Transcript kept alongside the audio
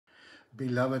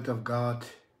beloved of God,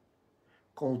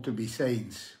 called to be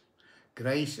saints,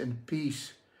 grace and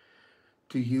peace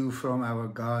to you from our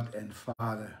God and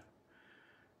Father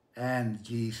and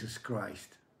Jesus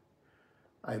Christ.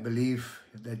 I believe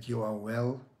that you are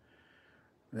well,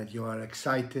 that you are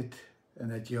excited, and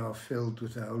that you are filled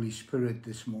with the Holy Spirit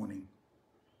this morning.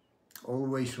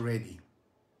 Always ready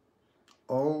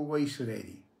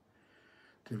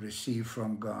to receive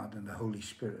from God and the Holy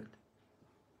Spirit.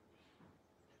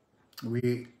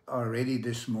 We are ready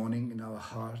this morning in our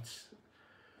hearts,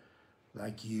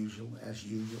 like usual, as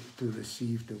usual, to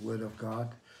receive the Word of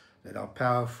God that are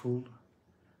powerful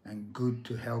and good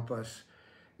to help us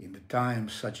in the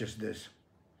times such as this.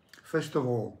 First of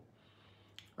all,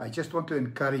 I just want to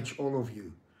encourage all of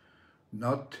you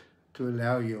not to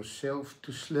allow yourself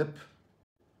to slip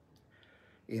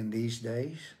in these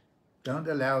days. Don't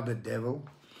allow the devil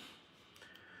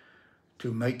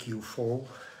to make you fall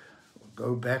or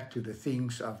go back to the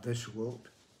things of this world.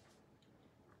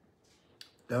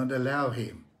 Don't allow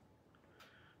him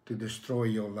to destroy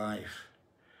your life.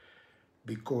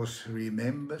 Because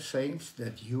remember, saints,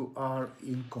 that you are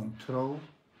in control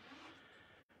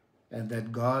and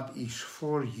that God is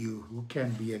for you. Who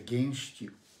can be against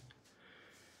you?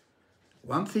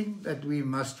 One thing that we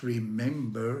must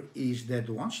remember is that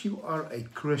once you are a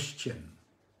Christian,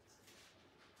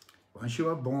 once you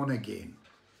are born again,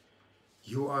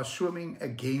 you are swimming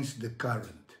against the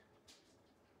current.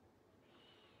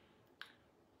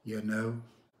 You know,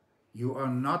 you are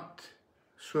not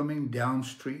swimming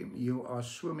downstream, you are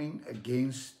swimming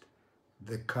against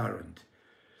the current.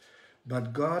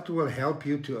 But God will help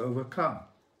you to overcome.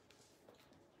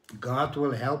 God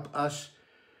will help us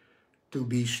to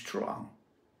be strong.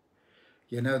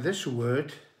 You know, this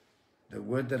word, the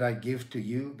word that I give to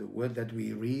you, the word that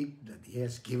we read, that He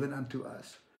has given unto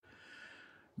us,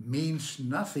 means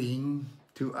nothing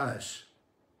to us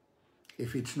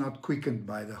if it's not quickened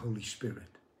by the Holy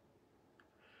Spirit.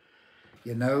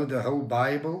 You know, the whole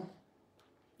Bible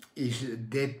is a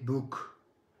dead book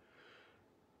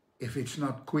if it's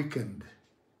not quickened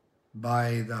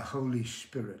by the Holy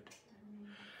Spirit.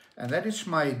 And that is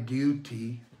my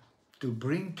duty, to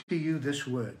bring to you this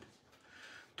word,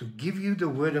 to give you the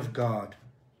word of God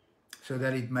so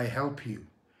that it may help you.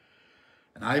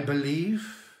 And I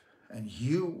believe, and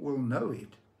you will know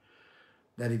it,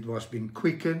 that it was been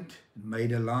quickened,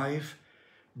 made alive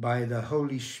by the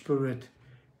Holy Spirit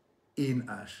in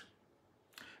us.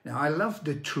 Now, I love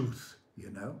the truth,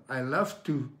 you know. I love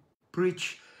to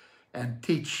preach and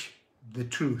teach the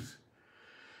truth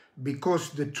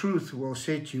because the truth will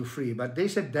set you free. But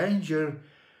there's a danger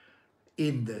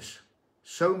in this.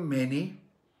 So many,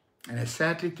 and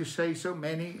sadly to say, so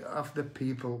many of the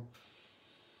people,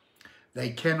 they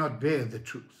cannot bear the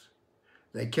truth.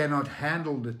 They cannot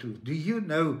handle the truth. Do you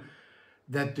know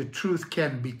that the truth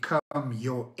can become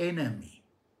your enemy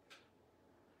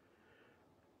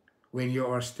when you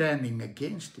are standing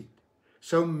against it?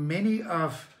 So many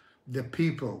of the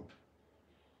people,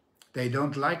 they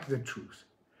don't like the truth.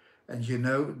 And you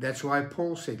know, that's why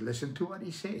Paul said, listen to what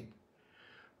he said.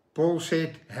 Paul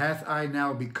said, hath I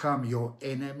now become your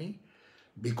enemy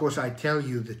because I tell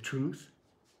you the truth?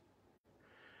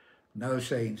 No,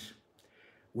 saints,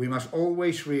 we must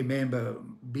always remember,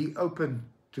 be open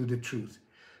to the truth.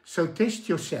 So test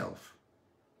yourself.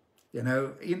 You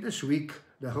know, in this week,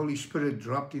 the Holy Spirit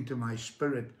dropped into my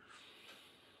spirit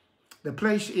the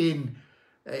place in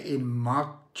Mark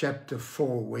chapter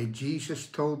 4 where Jesus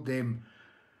told them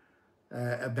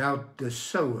about the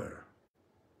sower.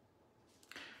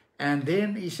 And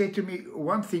then he said to me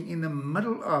one thing in the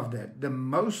middle of that: the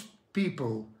most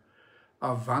people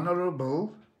are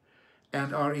vulnerable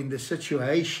and are in the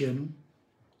situation,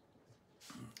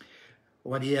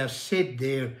 what he has said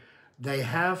there, they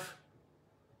have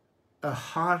a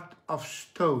heart of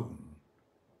stone,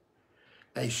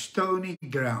 a stony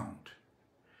ground,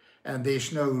 and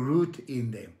there's no root in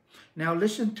them. Now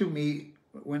listen to me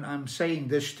when I'm saying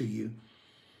this to you.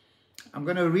 I'm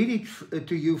going to read it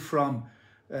to you from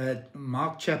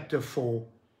Mark chapter 4.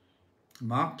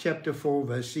 Mark chapter 4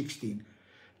 verse 16.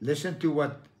 Listen to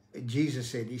what Jesus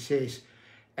said. He says,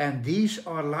 and these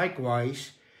are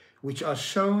likewise which are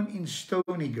sown in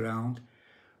stony ground,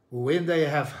 when they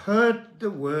have heard the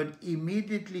word,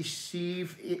 immediately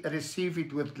receive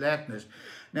it with gladness.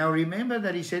 Now remember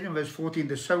that he said in verse 14,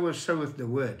 the sower soweth the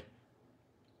word.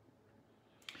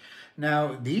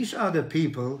 Now these are the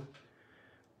people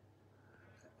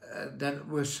that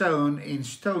were sown in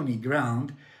stony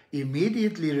ground,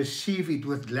 immediately receive it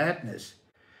with gladness,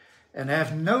 and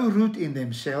have no root in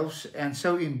themselves, and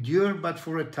so endure but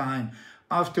for a time.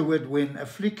 Afterward, when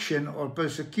affliction or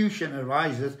persecution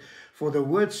ariseth for the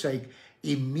word's sake,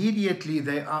 immediately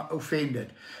they are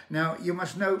offended. Now, you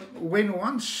must know, when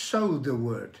one sows the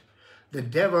word, the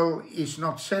devil is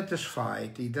not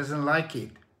satisfied. He doesn't like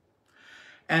it.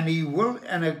 And he will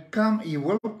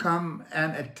come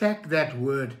and attack that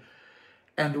word.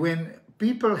 And when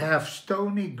people have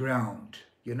stony ground,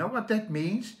 you know what that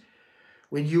means?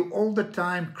 When you all the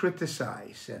time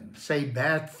criticize and say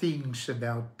bad things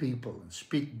about people and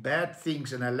speak bad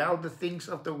things and allow the things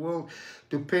of the world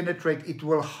to penetrate, it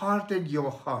will harden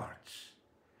your hearts.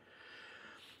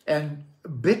 And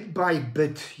bit by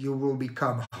bit, you will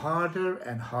become harder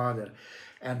and harder.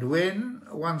 And when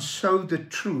one sows the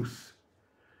truth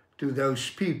to those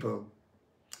people,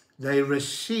 they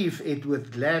receive it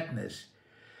with gladness,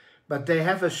 but they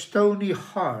have a stony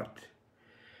heart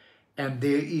and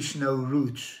there is no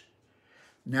roots.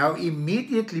 Now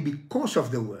immediately, because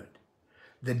of the word,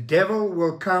 the devil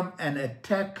will come and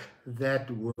attack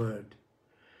that word.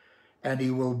 And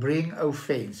he will bring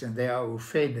offense, and they are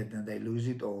offended, and they lose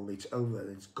it all. It's over,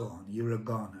 it's gone. You're a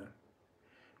goner.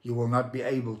 You will not be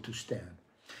able to stand.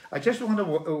 I just want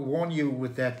to warn you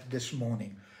with that this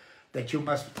morning, that you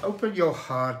must open your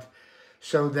heart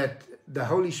so that the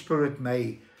Holy Spirit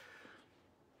may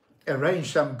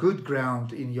arrange some good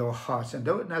ground in your hearts, and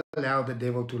don't allow the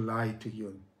devil to lie to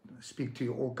you, speak to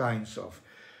you all kinds of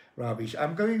rubbish.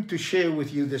 I'm going to share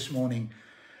with you this morning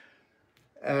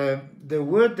the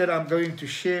word that I'm going to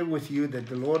share with you that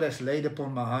the Lord has laid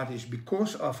upon my heart is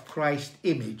because of Christ's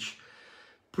image,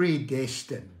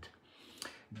 predestined.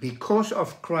 Because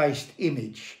of Christ's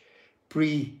image,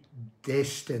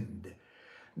 predestined.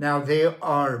 Now there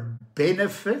are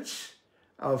benefits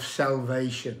of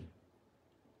salvation.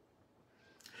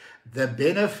 The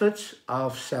benefits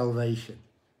of salvation.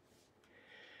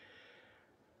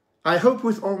 I hope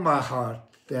with all my heart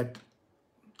that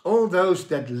all those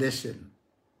that listen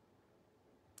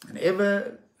and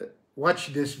ever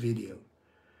watch this video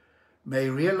may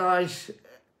realize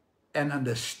and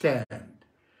understand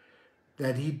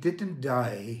that he didn't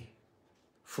die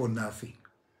for nothing.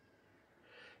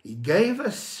 He gave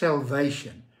us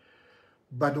salvation,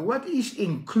 but what is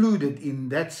included in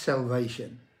that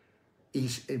salvation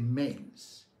is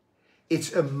immense.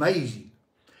 It's amazing.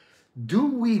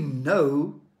 Do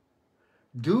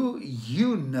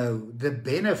you know the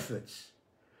benefits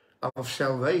of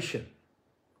salvation?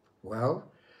 Well,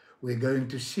 we're going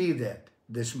to see that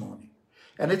this morning.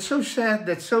 And it's so sad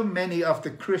that so many of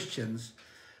the Christians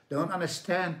don't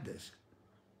understand this.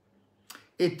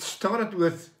 It started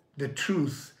with the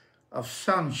truth of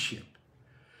sonship,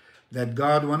 that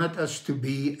God wanted us to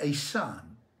be a son.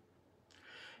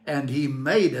 And he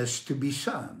made us to be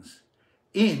sons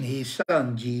in his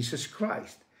Son, Jesus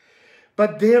Christ.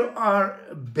 But there are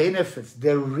benefits.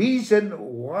 The reason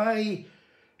why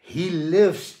he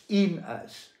lives in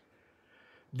us.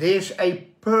 There's a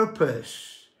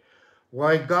purpose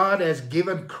why God has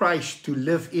given Christ to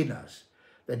live in us,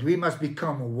 that we must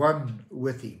become one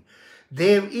with him.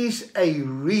 There is a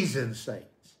reason,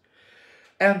 saints.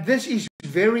 And this is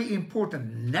very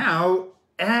important now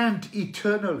and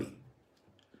eternally.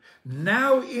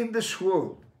 Now in this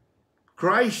world,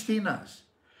 Christ in us,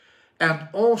 and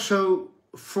also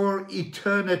for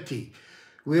eternity,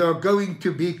 we are going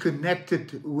to be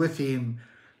connected with him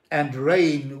and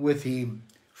reign with him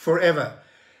forever.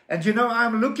 And you know,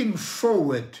 I'm looking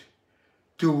forward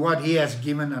to what he has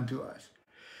given unto us.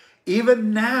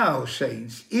 Even now,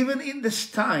 saints, even in this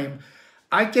time,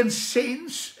 I can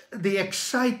sense the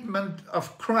excitement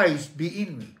of Christ be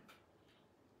in me.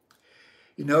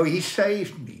 You know, he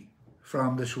saved me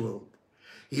from this world.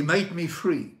 He made me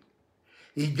free.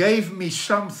 He gave me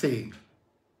something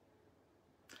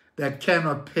that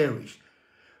cannot perish.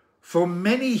 For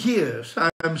many years, I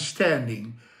am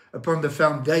standing upon the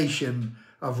foundation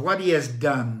of what he has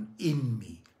done in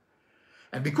me.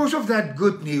 And because of that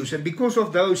good news and because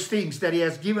of those things that he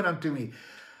has given unto me,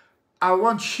 I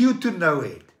want you to know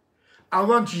it. I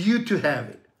want you to have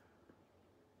it.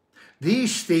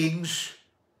 These things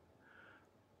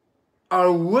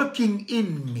are working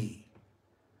in me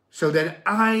so that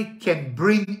I can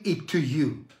bring it to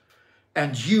you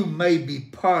and you may be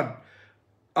part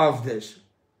of this.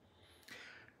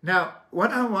 Now,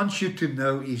 what I want you to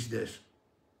know is this.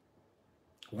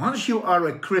 Once you are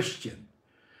a Christian,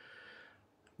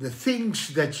 the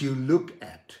things that you look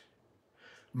at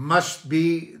must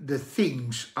be the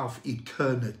things of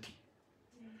eternity.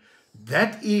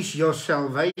 That is your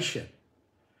salvation.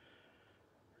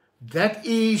 That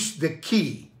is the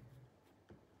key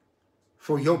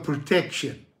for your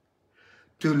protection,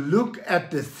 to look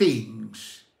at the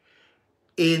things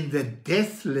in the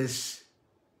deathless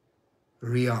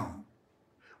realm,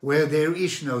 where there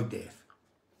is no death.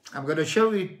 I'm going to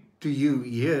show it to you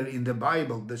here in the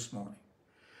Bible this morning.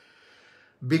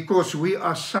 Because we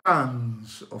are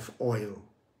sons of oil.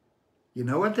 You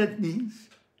know what that means?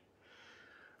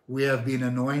 We have been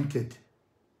anointed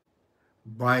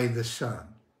by the Son.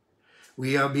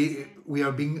 We are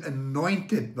being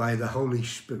anointed by the Holy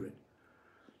Spirit.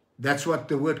 That's what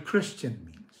the word Christian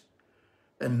means.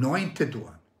 Anointed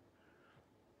one.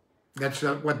 That's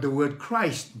what the word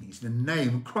Christ means. The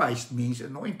name Christ means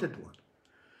anointed one.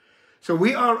 So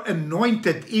we are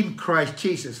anointed in Christ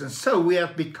Jesus. And so we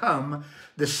have become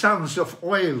the sons of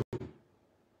oil.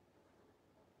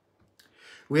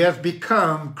 We have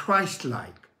become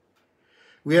Christ-like.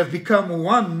 We have become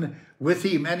one with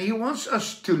Him. And He wants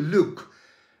us to look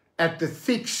at the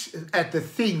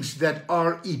things that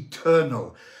are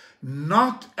eternal,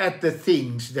 not at the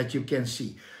things that you can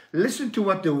see. Listen to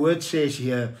what the word says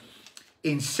here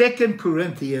in 2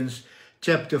 Corinthians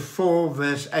chapter 4,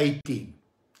 verse 18.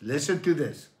 Listen to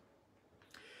this.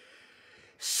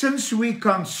 Since we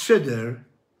consider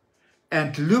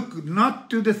and look not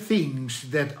to the things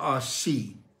that are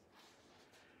seen,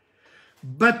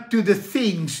 but to the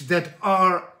things that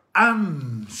are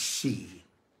unseen.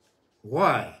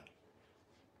 Why?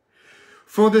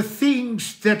 For the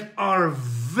things that are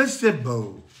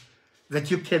visible, that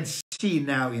you can see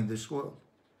now in this world,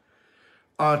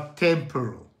 are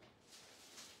temporal.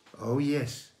 Oh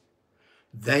yes,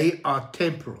 they are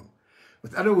temporal.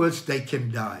 With other words, they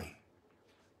can die.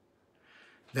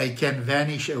 They can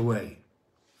vanish away.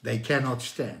 They cannot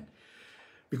stand.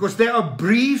 Because they are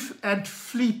brief and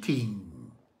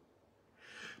fleeting.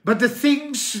 But the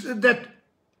things that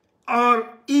are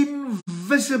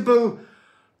invisible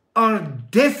are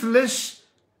deathless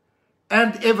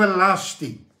and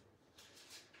everlasting.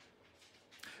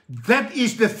 That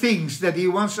is the things that He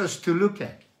wants us to look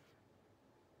at.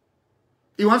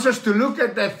 He wants us to look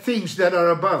at the things that are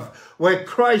above, where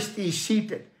Christ is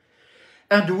seated.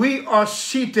 And we are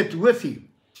seated with Him.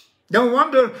 No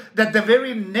wonder that the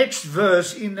very next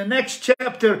verse in the next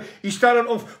chapter, he started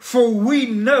off, for we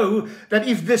know that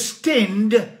if this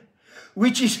tent,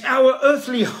 which is our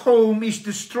earthly home, is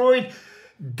destroyed,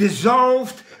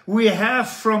 dissolved, we have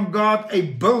from God a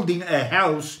building, a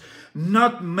house,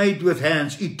 not made with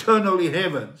hands, eternal in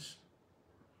heavens.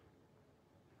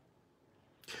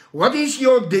 What is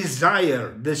your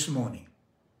desire this morning?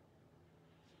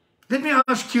 Let me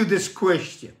ask you this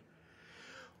question.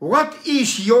 What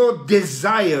is your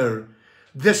desire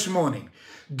this morning?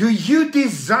 Do you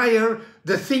desire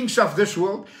the things of this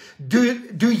world?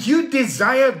 Do you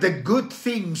desire the good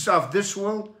things of this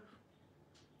world?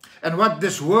 And what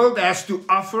this world has to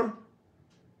offer?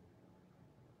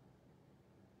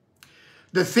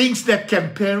 The things that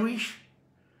can perish?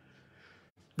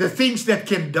 The things that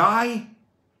can die?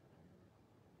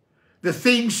 The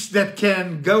things that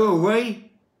can go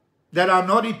away, that are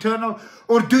not eternal?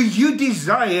 Or do you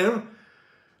desire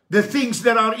the things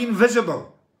that are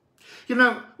invisible? You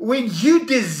know, when you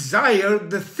desire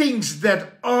the things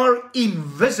that are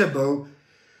invisible,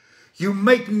 you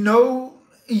make known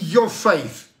your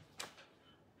faith.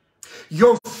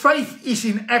 Your faith is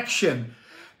in action,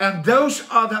 and those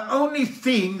are the only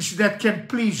things that can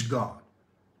please God.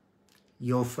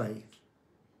 Your faith.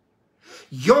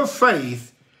 Your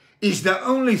faith is the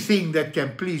only thing that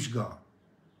can please God.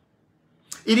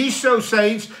 It is so,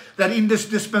 saints, that in this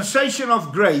dispensation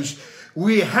of grace,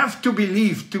 we have to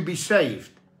believe to be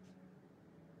saved.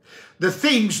 The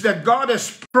things that God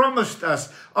has promised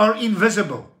us are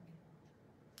invisible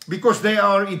because they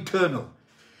are eternal.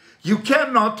 You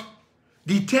cannot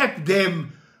detect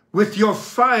them with your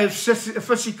 5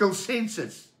 physical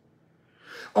senses.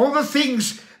 All the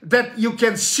things that you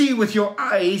can see with your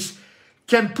eyes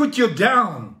can put you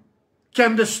down,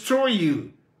 can destroy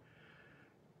you,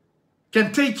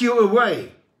 can take you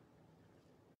away.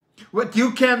 What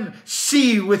you can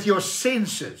see with your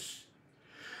senses.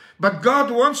 But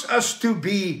God wants us to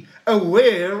be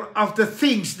aware of the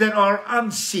things that are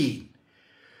unseen,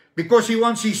 because He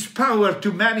wants His power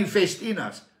to manifest in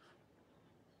us.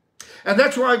 And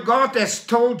that's why God has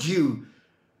told you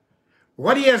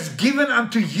what He has given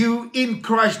unto you in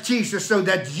Christ Jesus, so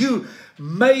that you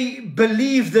may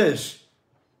believe this.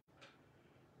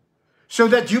 So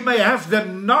that you may have the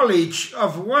knowledge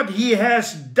of what He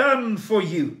has done for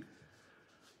you.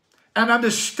 And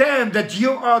understand that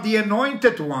you are the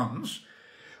anointed ones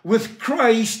with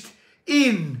Christ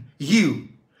in you,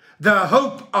 the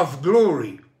hope of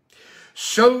glory.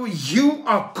 So you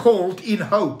are called in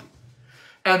hope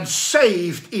and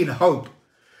saved in hope,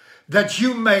 that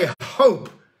you may hope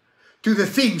to the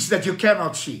things that you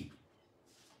cannot see.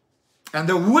 And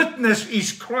the witness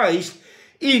is Christ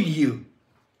in you.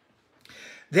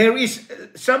 There is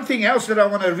something else that I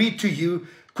want to read to you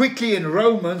quickly in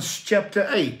Romans chapter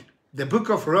 8. The book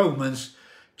of Romans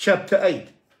chapter 8.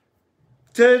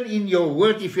 Turn in your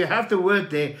word, if you have the word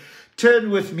there, turn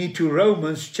with me to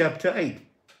Romans chapter 8.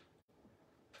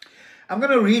 I'm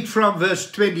going to read from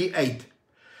verse 28.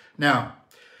 Now,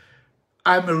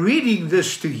 I'm reading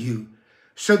this to you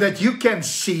so that you can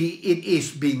see it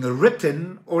is being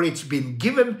written, or it's been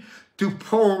given to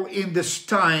Paul in this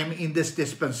time, in this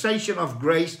dispensation of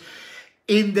grace,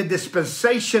 in the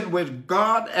dispensation where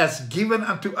God has given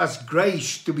unto us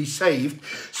grace to be saved,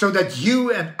 so that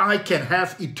you and I can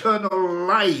have eternal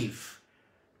life.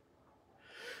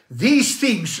 These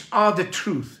things are the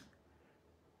truth.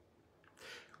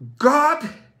 God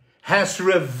has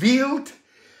revealed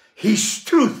His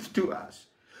truth to us,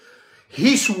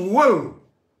 His will.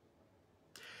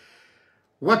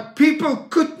 What people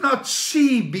could not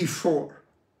see before,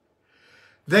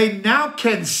 they now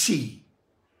can see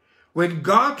when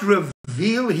God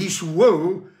revealed His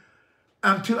will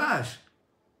unto us.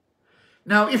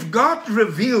 Now, if God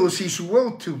reveals His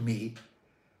will to me,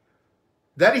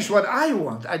 that is what I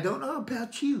want. I don't know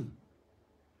about you.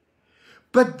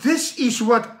 But this is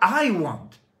what I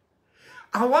want.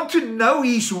 I want to know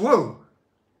His will.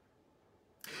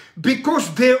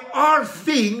 Because there are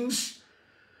things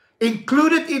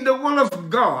included in the will of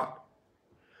God,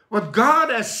 what God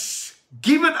has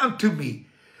given unto me,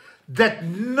 that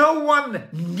no one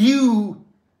knew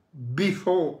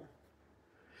before.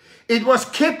 It was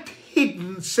kept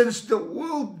hidden since the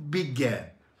world began.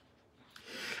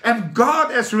 And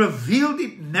God has revealed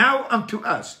it now unto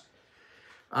us.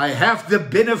 I have the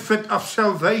benefit of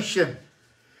salvation.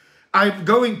 I'm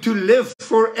going to live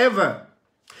forever.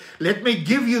 Let me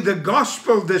give you the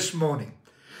gospel this morning.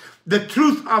 The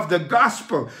truth of the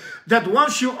gospel, that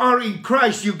once you are in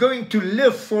Christ, you're going to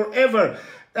live forever.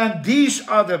 And these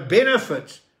are the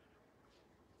benefits.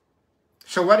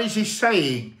 So what is he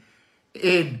saying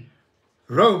in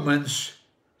Romans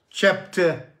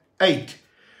chapter 8?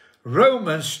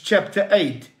 Romans chapter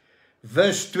 8,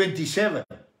 verse 27.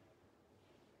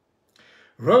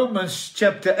 Romans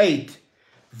chapter 8,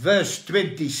 verse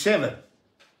 27.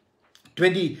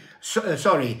 28.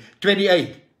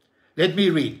 Let me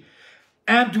read.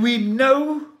 And we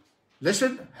know,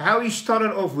 listen how he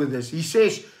started off with this. He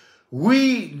says,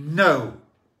 we know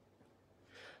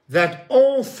that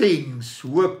all things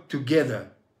work together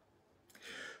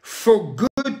for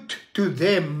good to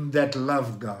them that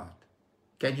love God.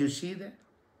 Can you see that?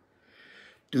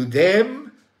 To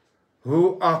them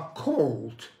who are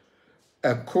called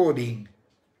according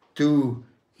to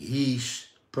His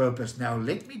purpose. Now,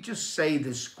 let me just say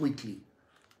this quickly.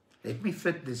 Let me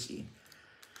fit this in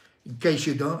case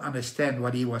you don't understand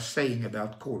what he was saying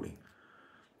about calling.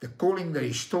 The calling that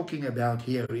he's talking about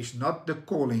here is not the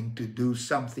calling to do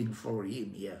something for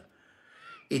him here.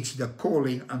 It's the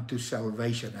calling unto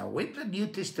salvation. Now, when the New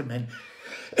Testament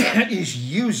is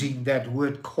using that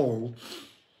word call,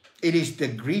 it is the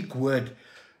Greek word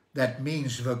that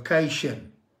means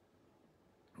vocation.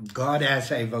 God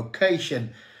has a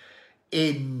vocation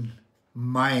in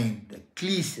mind.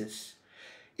 Klesis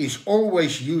is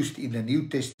always used in the New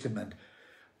Testament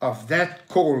of that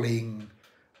calling,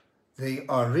 the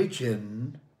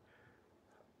origin,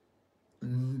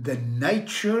 the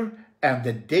nature and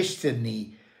the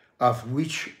destiny of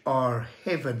which are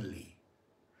heavenly.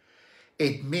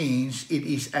 It means it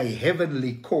is a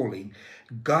heavenly calling,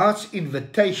 God's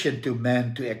invitation to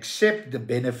man to accept the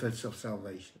benefits of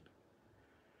salvation.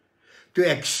 To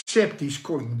accept His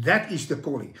calling. That is the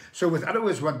calling. So with other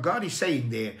words, what God is saying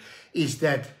there is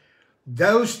that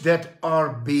those that are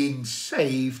being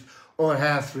saved or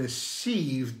have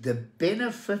received the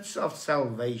benefits of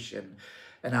salvation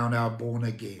and are now born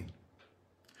again,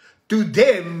 to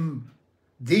them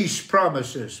these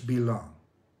promises belong.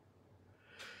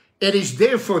 It is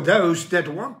there for those that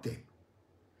want them.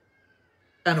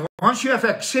 And once you have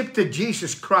accepted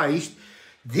Jesus Christ,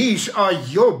 these are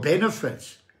your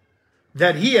benefits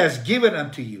that He has given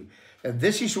unto you. And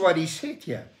this is what He said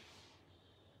here.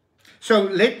 So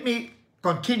let me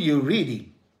continue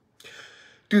reading.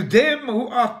 To them who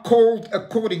are called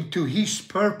according to His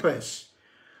purpose.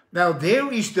 Now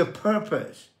there is the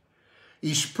purpose.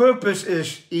 His purpose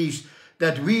is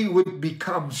that we would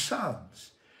become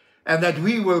sons. And that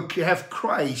we will have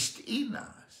Christ in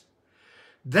us.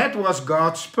 That was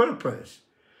God's purpose.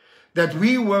 That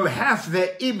we will have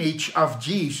the image of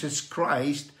Jesus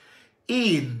Christ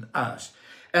in us,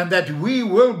 and that we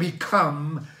will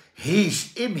become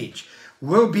His image,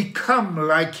 will become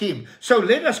like Him. So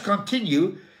let us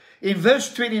continue. In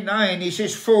verse 29, he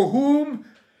says, for whom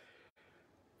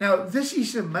Now, this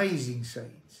is amazing,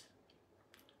 saints.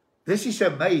 This is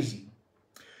amazing.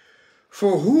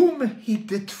 For whom he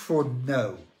did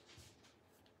foreknow.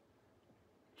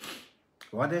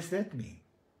 What does that mean?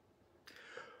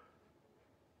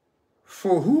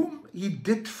 For whom he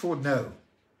did foreknow.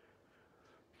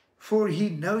 For he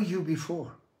knew you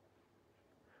before.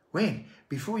 When?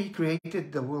 Before he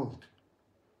created the world.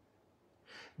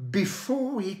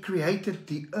 Before he created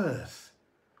the earth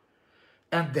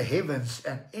and the heavens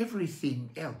and everything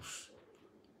else.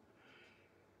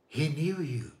 He knew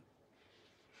you.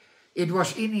 It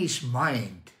was in his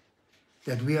mind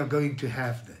that we are going to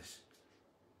have this.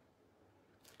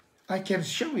 I can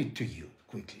show it to you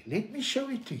quickly. Let me show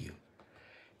it to you.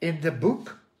 In the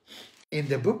book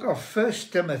of 1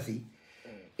 Timothy,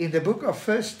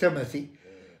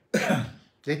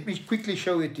 let me quickly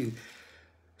show it to you.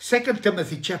 2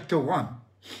 Timothy chapter 1.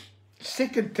 2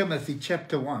 Timothy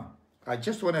chapter 1. I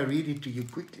just want to read it to you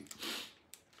quickly.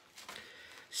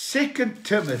 2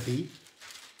 Timothy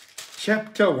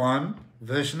chapter 1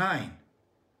 verse 9.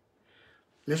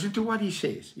 Listen to what he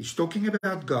says. He's talking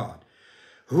about God,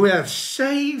 who have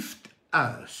saved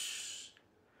us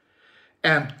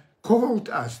and called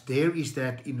us. There is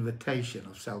that invitation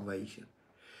of salvation.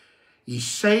 He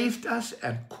saved us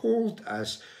and called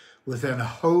us with an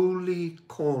holy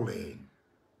calling,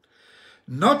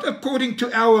 not according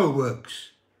to our works,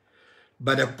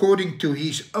 but according to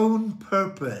his own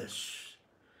purpose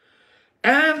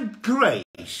and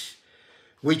grace,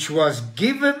 which was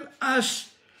given us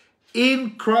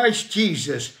in Christ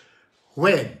Jesus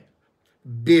when?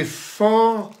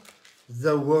 Before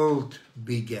the world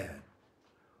began.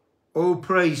 Oh,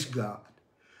 praise God.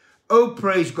 Oh,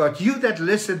 praise God. You that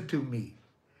listen to me,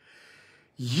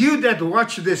 you that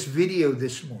watch this video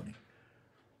this morning,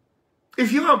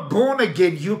 if you are born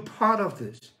again, you're part of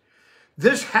this.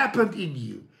 This happened in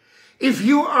you. If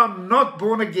you are not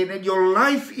born again and your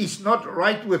life is not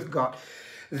right with God,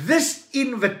 this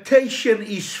invitation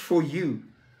is for you.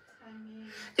 Amen.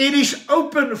 It is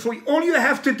open for you. All you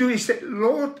have to do is say,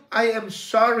 Lord, I am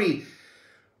sorry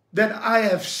that I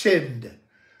have sinned.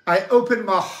 I open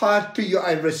my heart to you.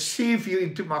 I receive you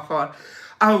into my heart.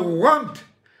 I want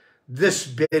this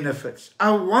benefits.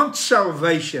 I want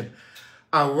salvation.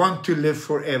 I want to live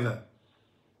forever.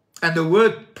 And the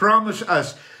word promises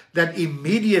us that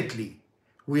immediately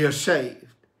we are saved.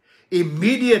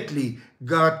 Immediately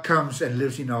God comes and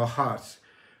lives in our hearts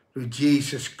through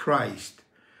Jesus Christ,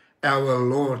 our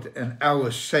Lord and our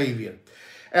Savior.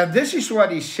 And this is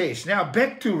what he says. Now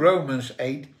back to Romans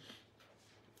 8.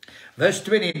 Verse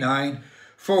 29,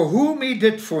 for whom he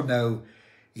did foreknow,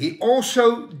 he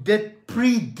also did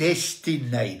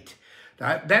predestinate.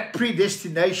 That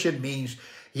predestination means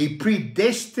he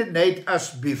predestinated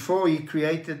us before he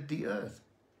created the earth.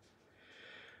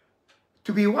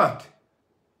 To be what?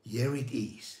 Here it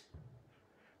is.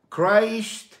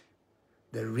 Christ,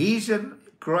 the reason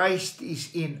Christ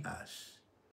is in us,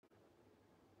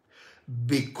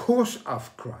 because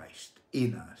of Christ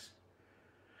in us.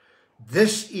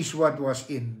 This is what was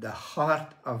in the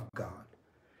heart of God.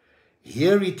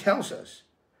 Here he tells us,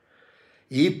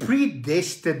 he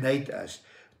predestinated us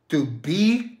to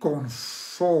be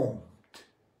conformed.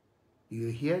 Do you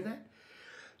hear that?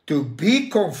 To be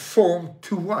conformed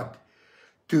to what?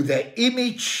 To the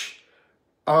image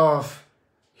of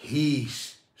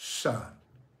his Son.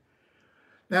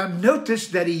 Now notice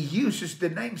that he uses the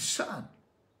name Son.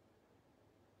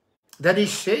 That he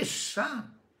says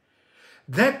Son.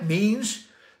 That means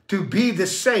to be the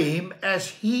same as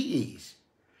he is.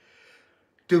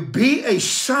 To be a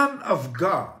son of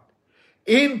God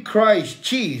in Christ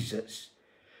Jesus.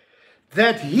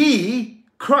 That he,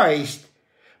 Christ,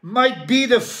 might be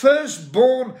the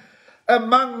firstborn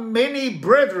among many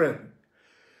brethren.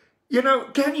 You know,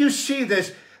 can you see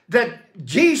this? That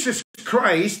Jesus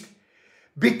Christ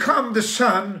became the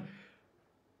Son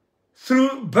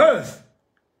through birth.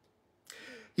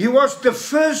 He was the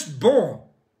firstborn.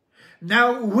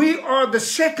 Now we are the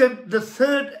second, the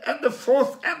third, and the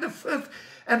fourth, and the fifth,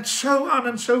 and so on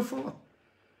and so forth.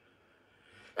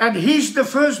 And he's the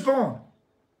firstborn.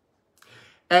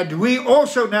 And we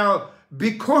also now,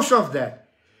 because of that,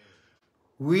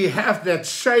 we have that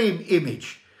same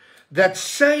image. That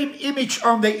same image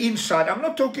on the inside. I'm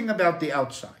not talking about the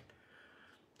outside.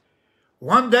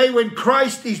 One day when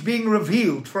Christ is being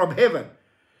revealed from heaven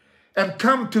and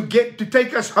come to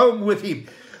take us home with him,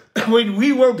 when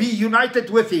we will be united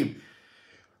with him,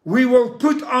 we will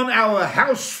put on our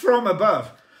house from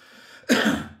above.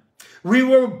 We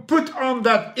will put on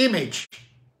that image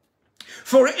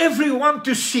for everyone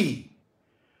to see.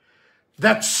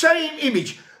 That same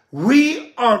image.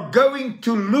 we are going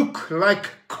to look like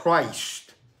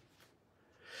Christ.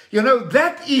 You know,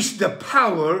 that is the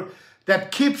power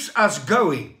that keeps us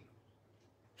going.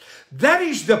 That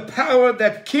is the power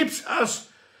that keeps us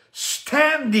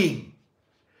standing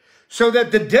so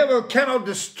that the devil cannot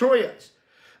destroy us.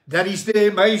 That is the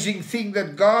amazing thing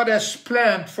that God has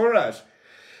planned for us.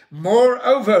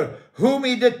 Moreover, whom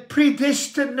he did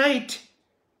predestinate,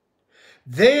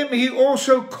 them he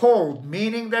also called,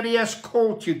 meaning that he has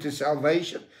called you to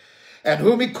salvation. And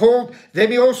whom he called,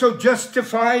 them he also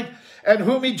justified. And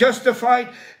whom he justified,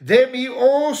 them he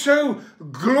also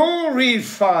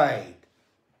glorified.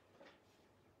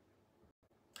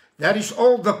 That is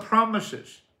all the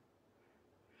promises.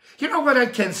 You know what I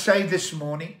can say this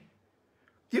morning?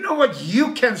 You know what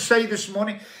you can say this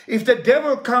morning? If the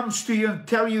devil comes to you and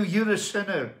tell you you're a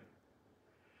sinner,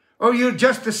 or you're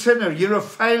just a sinner, you're a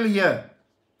failure,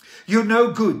 you're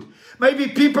no good. Maybe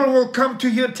people will come to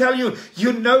you and tell you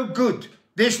you're no good.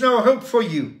 There's no hope for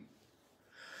you.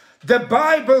 The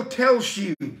Bible tells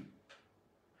you.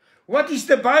 What is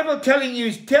the Bible telling you?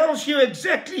 It tells you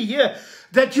exactly here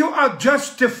that you are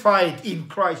justified in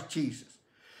Christ Jesus.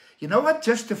 You know what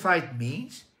justified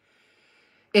means?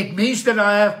 It means that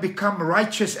I have become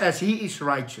righteous as he is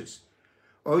righteous.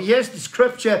 Oh yes, the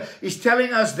scripture is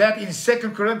telling us that in 2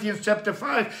 Corinthians chapter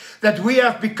 5, that we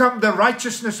have become the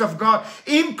righteousness of God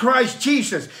in Christ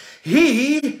Jesus.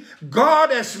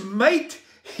 God has made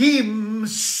him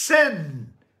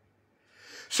sin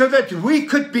so that we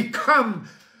could become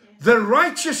the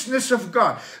righteousness of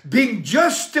God, being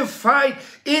justified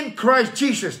in Christ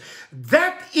Jesus.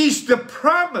 That is the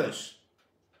promise.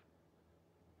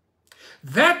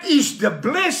 That is the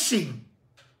blessing.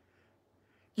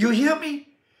 You hear me?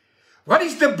 What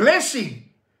is the blessing?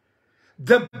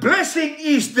 The blessing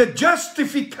is the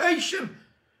justification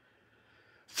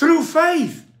through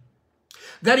faith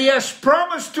that he has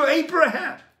promised to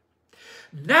Abraham.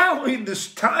 Now in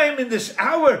this time, in this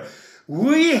hour,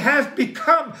 we have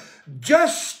become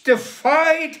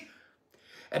justified.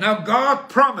 And now God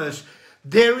promised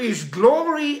there is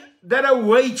glory that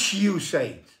awaits you,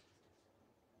 saints.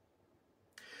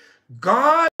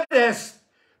 God has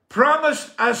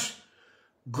promised us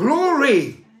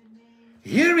glory.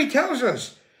 Here he tells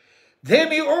us,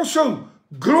 them he also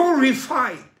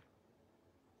glorified.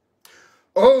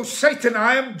 Oh, Satan,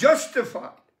 I am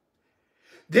justified.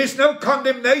 There's no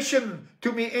condemnation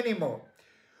to me anymore.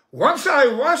 Once I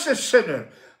was a sinner,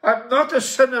 I'm not a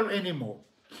sinner anymore.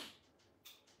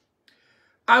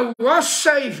 I was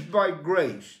saved by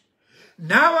grace.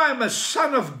 Now I'm a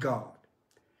son of God.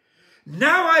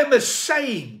 Now I'm a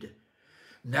saint.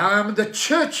 Now I'm in the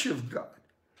church of God.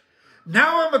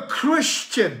 Now I'm a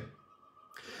Christian.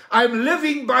 I'm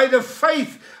living by the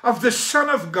faith of the Son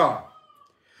of God.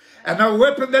 And no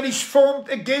weapon that is formed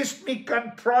against me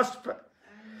can prosper.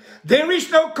 There is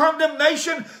no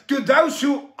condemnation to those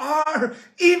who are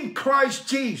in Christ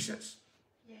Jesus.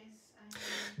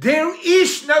 There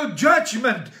is no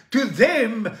judgment to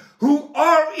them who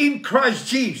are in Christ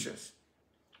Jesus.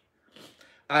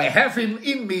 I have him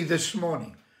in me this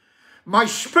morning. My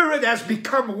spirit has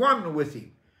become one with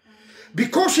him.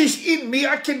 Because he's in me,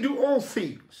 I can do all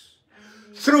things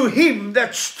through him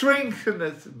that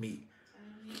strengtheneth me.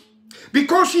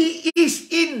 Because he is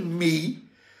in me,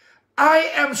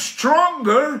 I am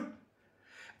stronger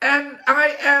and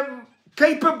I am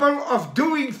capable of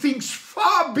doing things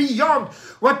far beyond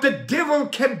what the devil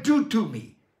can do to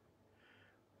me.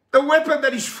 The weapon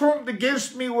that is formed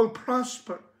against me will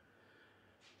prosper.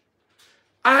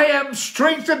 I am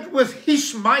strengthened with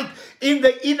his might in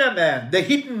the inner man, the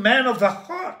hidden man of the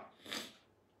heart.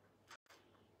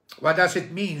 What does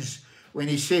it mean when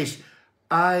he says,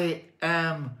 I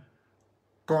am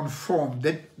conformed?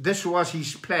 This was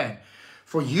his plan,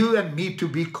 for you and me to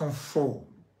be conformed.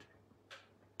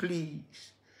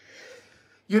 Please.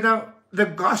 You know, the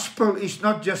gospel is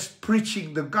not just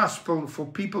preaching the gospel for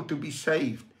people to be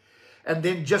saved and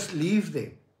then just leave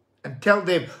them and tell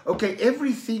them, okay,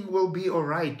 everything will be all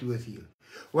right with you.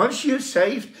 Once you're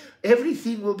saved,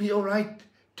 everything will be all right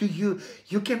to you.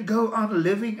 You can go on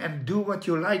living and do what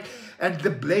you like, and the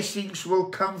blessings will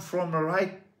come from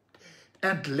right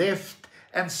and left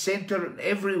and center and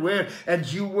everywhere,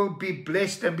 and you will be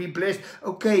blessed and be blessed.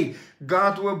 Okay,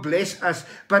 God will bless us,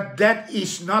 but that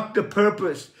is not the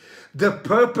purpose. The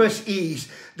purpose is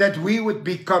that we would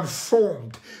be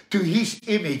conformed to his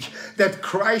image, that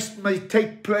Christ may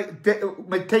take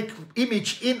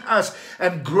image in us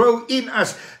and grow in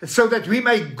us, so that we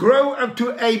may grow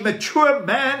unto a mature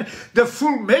man, the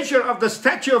full measure of the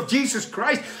stature of Jesus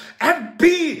Christ, and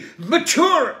be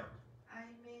mature.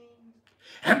 Amen.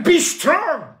 And be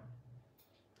strong.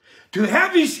 to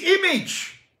have His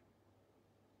image.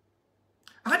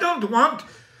 I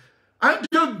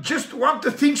don't just want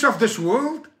the things of this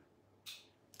world,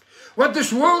 what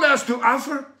this world has to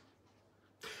offer.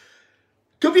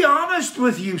 To be honest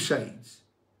with you, saints,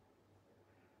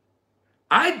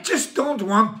 I just don't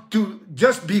want to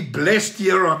just be blessed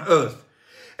here on earth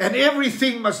and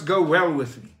everything must go well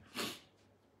with me.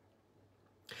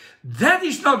 That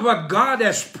is not what God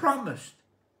has promised.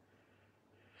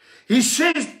 He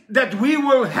says that we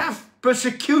will have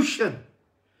persecution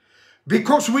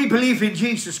because we believe in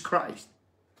Jesus Christ.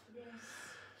 Yes.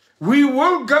 We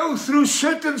will go through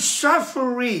certain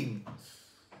sufferings.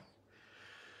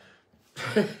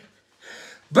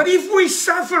 But if we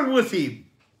suffer with Him,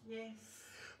 yes,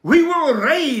 we will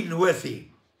reign with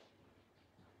Him.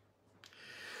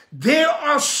 There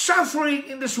are suffering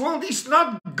in this world. It's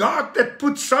not God that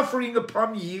puts suffering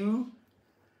upon you.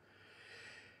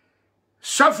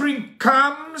 Suffering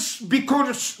comes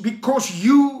because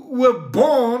you were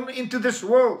born into this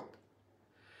world.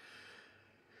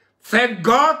 Thank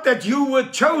God that you were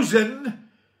chosen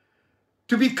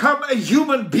to become a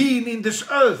human being in this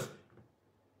earth.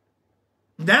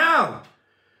 Now,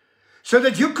 so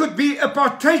that you could be a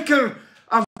partaker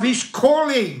of His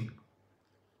calling.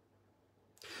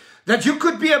 That you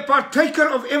could be a partaker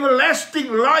of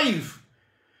everlasting life.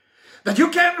 That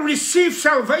you can receive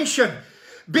salvation.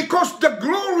 Because the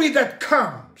glory that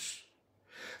comes,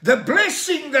 the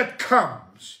blessing that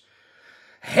comes,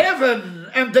 heaven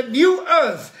and the new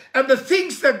earth and the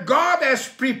things that God has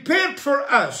prepared for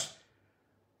us,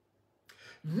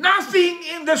 nothing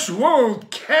in this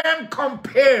world can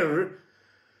compare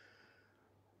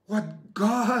what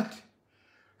God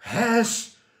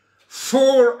has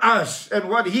for us and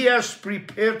what He has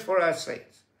prepared for us.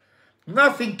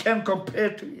 Nothing can compare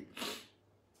to it.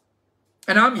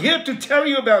 And I'm here to tell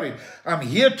you about it. I'm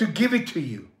here to give it to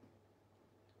you.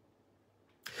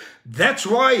 That's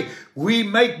why we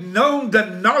make known the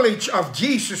knowledge of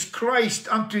Jesus Christ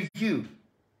unto you.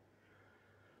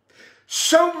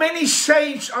 So many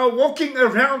saints are walking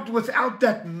around without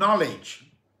that knowledge.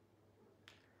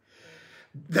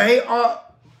 They are,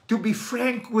 to be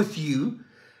frank with you,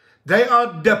 they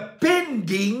are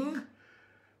depending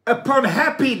upon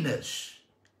happiness.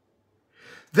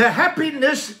 The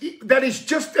happiness that is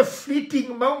just a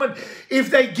fleeting moment.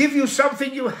 If they give you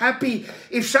something, you're happy.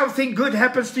 If something good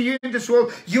happens to you in this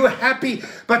world, you're happy.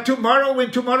 But tomorrow,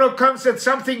 when tomorrow comes and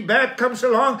something bad comes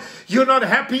along, you're not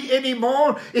happy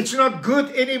anymore. It's not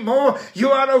good anymore.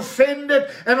 You are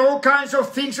offended and all kinds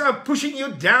of things are pushing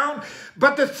you down.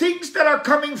 But the things that are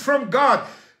coming from God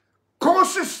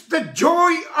causes the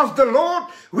joy of the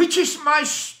Lord, which is my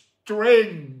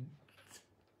strength.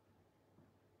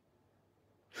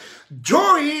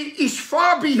 Joy is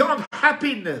far beyond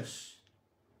happiness.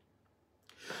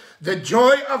 The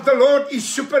joy of the Lord is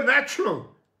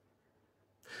supernatural.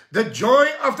 The joy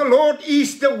of the Lord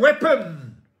is the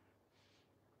weapon,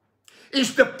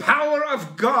 is the power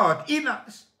of God in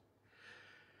us.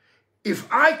 If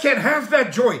I can have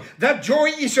that joy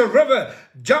is a river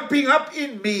jumping up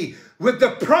in me with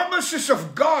the promises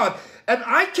of God, and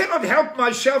I cannot help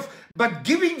myself but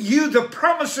giving you the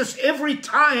promises every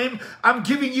time I'm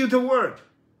giving you the word.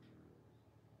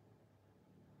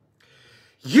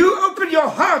 You open your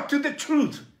heart to the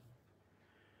truth.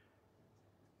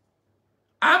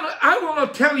 I will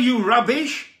not tell you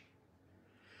rubbish.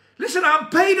 Listen, I'm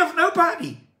paid of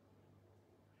nobody.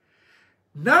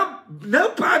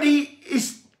 Nobody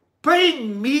is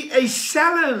paying me a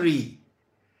salary.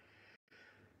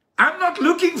 I'm not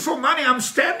looking for money. I'm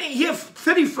standing here for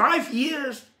 35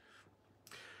 years.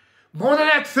 More than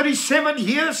that, 37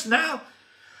 years now.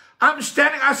 I'm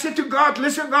standing, I said to God,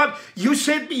 listen, God, you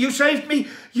sent me, you saved me,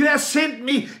 you have sent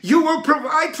me, you will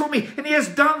provide for me. And He has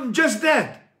done just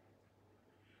that.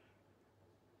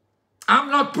 I'm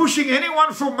not pushing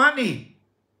anyone for money.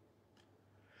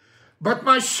 But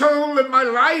my soul and my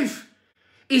life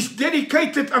is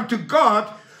dedicated unto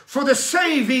God for the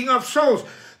saving of souls,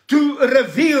 to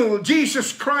reveal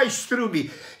Jesus Christ through me.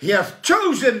 He has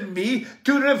chosen me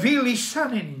to reveal His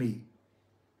Son in me.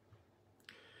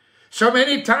 So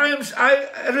many times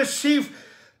I receive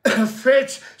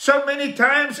threats. So many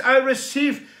times I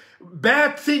receive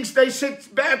bad things. They said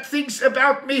bad things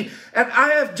about me, and I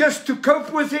have just to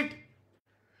cope with it.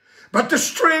 But the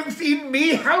strength in me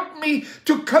helped me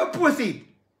to cope with it.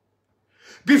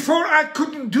 Before I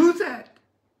couldn't do that.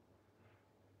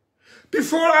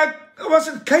 Before I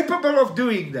wasn't capable of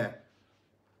doing that.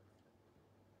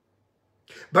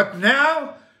 But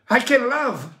now I can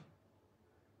love.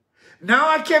 Now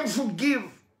I can forgive.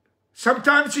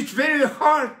 Sometimes it's very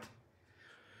hard,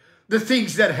 the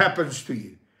things that happens to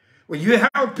you. when you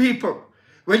help people,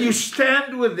 when you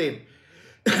stand with them,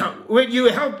 when you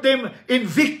help them in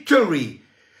victory,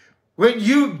 when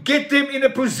you get them in a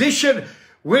position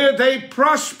where they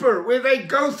prosper, where they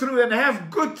go through and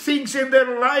have good things in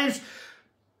their lives,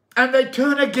 and they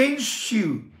turn against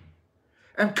you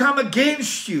and come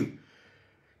against you,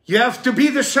 you have to be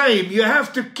the same. You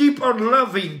have to keep on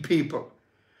loving people.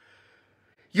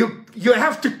 You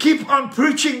have to keep on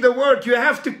preaching the word. You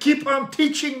have to keep on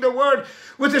teaching the word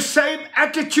with the same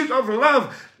attitude of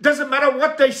love. Doesn't matter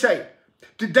what they say.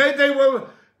 Today they will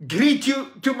greet you.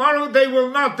 Tomorrow they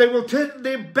will not. They will turn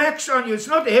their backs on you. It's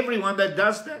not everyone that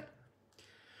does that.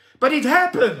 But it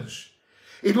happens.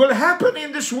 It will happen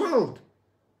in this world.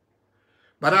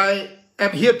 But I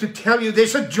am here to tell you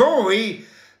there's a joy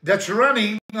that's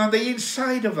running on the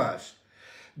inside of us.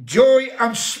 Joy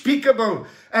unspeakable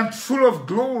and full of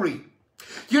glory.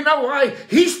 You know why?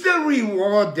 He's the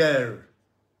rewarder.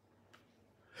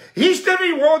 He's the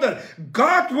rewarder.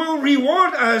 God will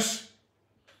reward us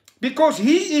because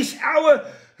He is our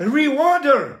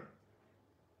rewarder.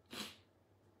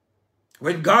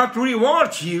 When God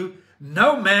rewards you,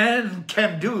 no man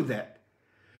can do that.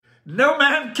 No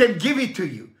man can give it to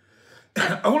you.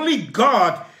 Only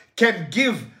God can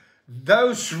give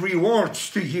those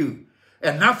rewards to you.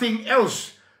 And nothing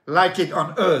else like it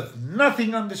on earth.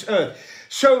 Nothing on this earth.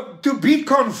 So to be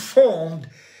conformed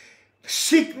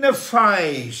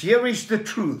signifies, here is the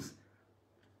truth.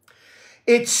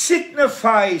 It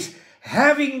signifies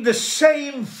having the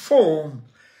same form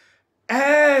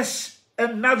as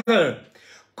another.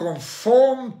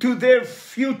 Conform to their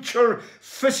future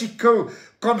physical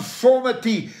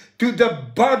conformity to the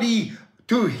body,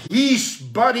 to His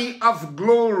body of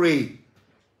glory.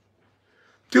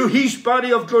 To His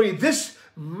body of glory. This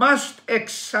must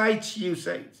excite you,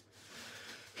 saints.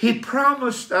 He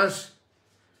promised us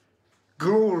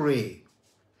glory.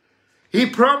 He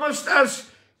promised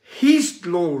us His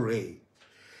glory.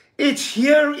 It's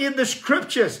here in the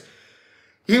scriptures.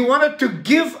 He wanted to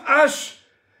give us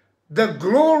the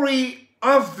glory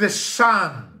of the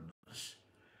sons.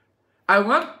 I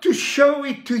want to show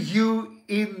it to you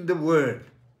in the Word.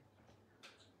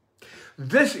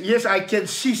 This, yes, I can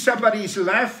see somebody is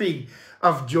laughing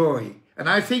of joy. And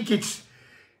I think it's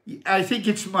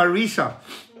Marisa.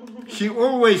 She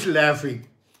always laughing.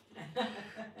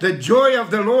 The joy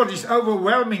of the Lord is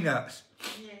overwhelming us.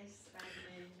 Yes,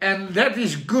 amen. And that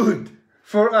is good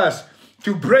for us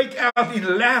to break out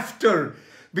in laughter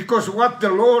because what the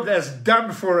Lord has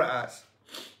done for us.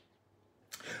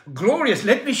 Glorious.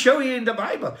 Let me show you in the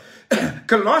Bible.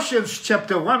 Colossians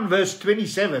chapter 1 verse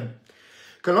 27.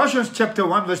 Colossians chapter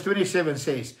 1 verse 27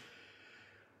 says,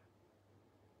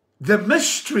 the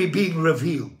mystery being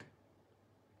revealed,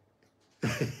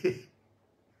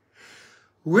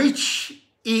 which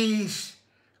is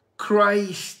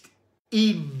Christ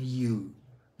in you,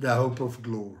 the hope of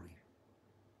glory.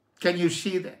 Can you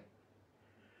see that?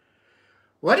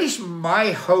 What is my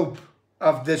hope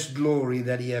of this glory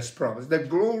that He has promised? The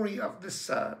glory of the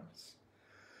sons.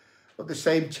 Well, the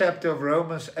same chapter of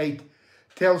Romans 8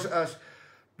 tells us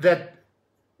that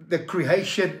the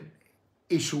creation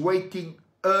is waiting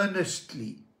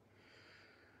earnestly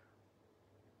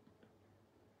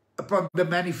upon the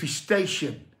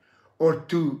manifestation, or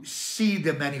to see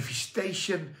the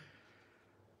manifestation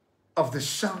of the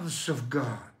sons of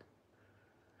God.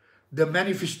 The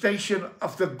manifestation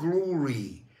of the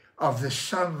glory of the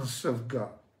sons of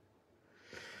God.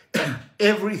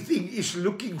 Everything is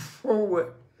looking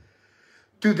forward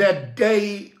to that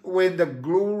day when the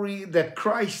glory that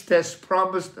Christ has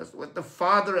promised us, what the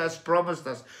Father has promised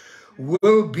us,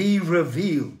 will be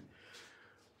revealed.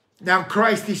 Now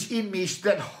Christ is in me, is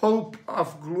that hope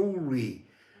of glory.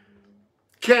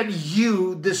 Can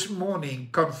you this morning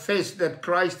confess that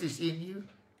Christ is in you?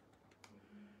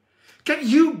 Can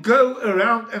you go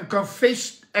around and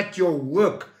confess at your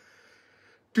work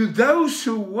to those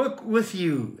who work with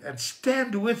you and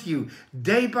stand with you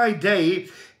day by day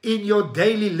in your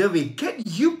daily living? Can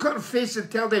you confess and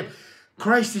tell them,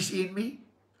 Christ is in me?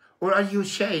 Or are you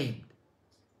ashamed?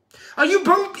 Are you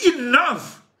bold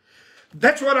enough?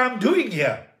 That's what I'm doing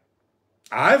here.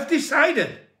 I've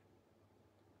decided.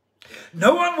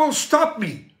 No one will stop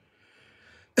me.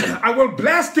 I will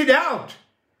blast it out.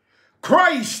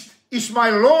 Christ is my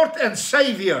Lord and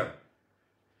Savior.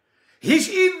 He's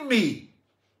in me.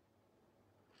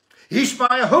 He's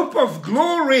my hope of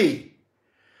glory.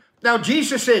 Now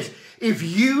Jesus says,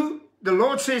 the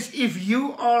Lord says, if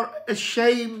you are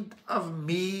ashamed of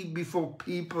me before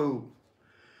people,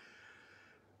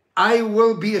 I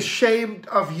will be ashamed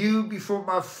of you before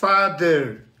my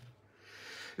Father.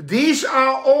 These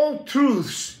are all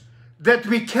truths that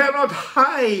we cannot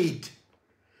hide.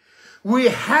 We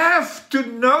have to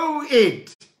know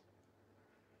it.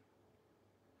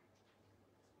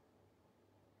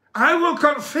 I will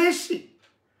confess it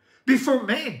before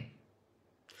men.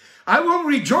 I will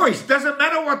rejoice. Doesn't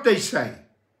matter what they say.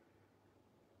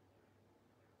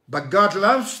 But God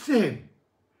loves them.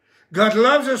 God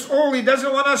loves us all. He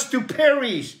doesn't want us to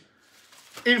perish.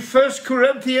 In 1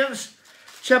 Corinthians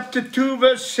chapter 2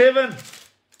 verse 7,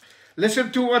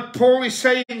 listen to what Paul is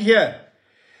saying here.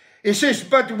 He says,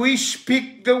 but we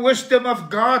speak the wisdom of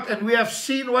God, and we have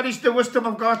seen what is the wisdom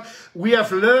of God. We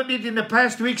have learned it in the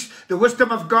past weeks. The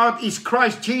wisdom of God is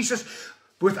Christ Jesus.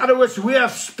 With other words, we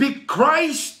have speak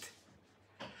Christ,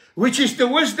 which is the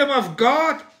wisdom of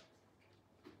God,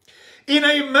 in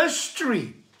a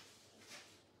mystery.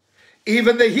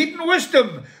 Even the hidden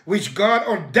wisdom which God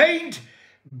ordained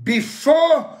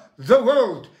before the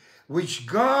world, which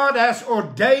God has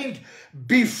ordained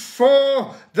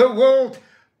before the world,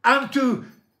 unto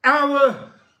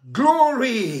our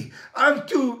glory,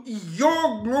 unto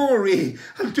your glory,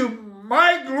 unto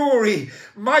my glory.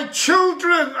 My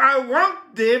children, I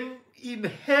want them in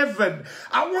heaven.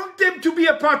 I want them to be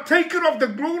a partaker of the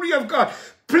glory of God.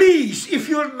 Please, if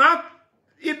you're not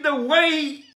in the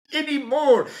way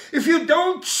anymore, if you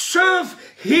don't serve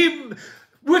Him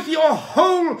with your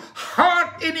whole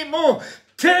heart anymore,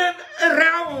 turn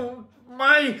around,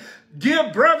 my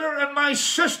dear brother and my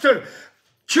sister.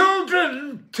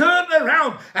 Children, turn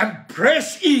around and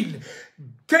press in.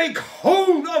 Take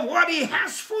hold of what He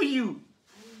has for you.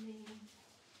 Amen.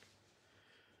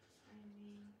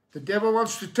 The devil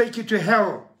wants to take you to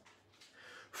hell.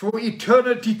 For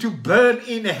eternity to burn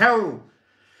in hell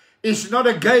is not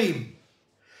a game.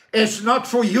 It's not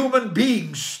for human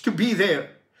beings to be there.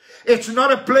 It's not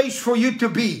a place for you to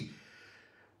be.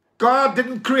 God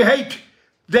didn't create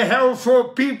the hell for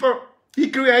people. He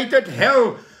created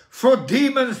hell for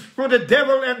demons, for the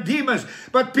devil and demons.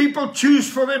 But people choose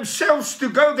for themselves to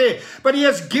go there. But He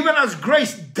has given us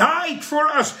grace, died for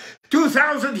us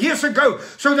 2,000 years ago,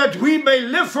 so that we may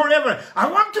live forever.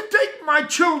 I want to take my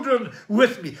children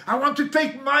with me. I want to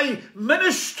take my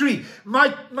ministry,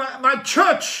 my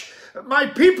church, my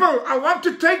people. I want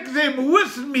to take them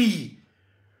with me.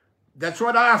 That's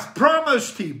what I have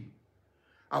promised Him.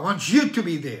 I want you to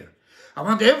be there. I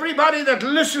want everybody that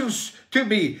listens to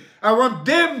me, I want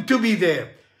them to be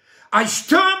there. I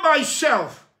stir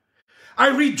myself. I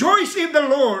rejoice in the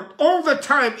Lord all the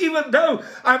time, even though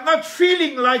I'm not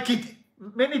feeling like it.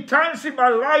 Many times in my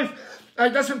life, I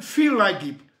doesn't feel like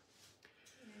it.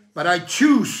 But I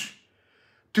choose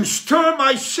to stir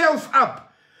myself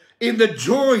up in the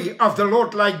joy of the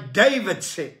Lord, like David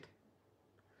said.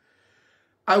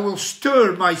 I will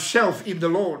stir myself in the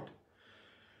Lord.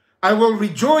 I will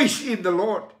rejoice in the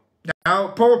Lord. Now,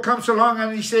 Paul comes along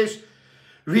and he says,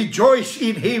 rejoice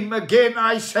in Him. Again,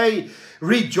 I say,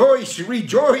 rejoice,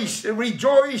 rejoice,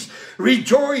 rejoice,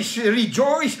 rejoice,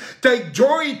 rejoice. Take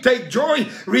joy,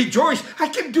 rejoice. I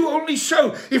can do only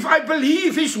so if I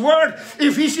believe His word,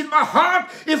 if He's in my heart,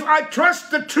 if I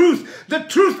trust the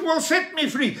truth will set me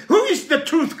free. Who is the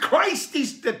truth? Christ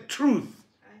is the truth.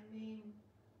 Amen.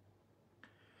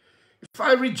 If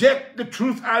I reject the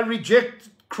truth, I reject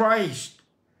Christ.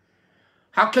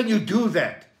 How can you do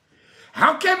that?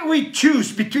 How can we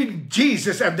choose between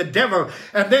Jesus and the devil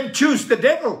and then choose the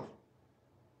devil,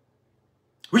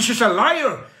 which is a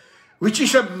liar, which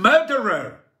is a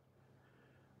murderer?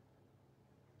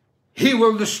 He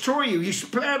will destroy you. His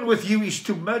plan with you is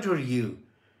to murder you,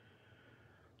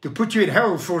 to put you in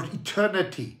hell for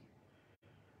eternity.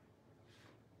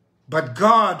 But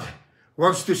God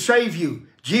wants to save you.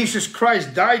 Jesus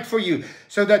Christ died for you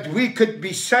so that we could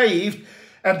be saved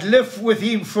and live with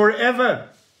Him forever.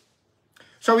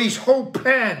 So His whole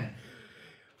plan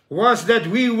was that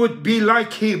we would be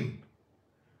like Him.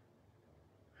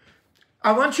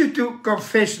 I want you to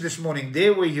confess this morning,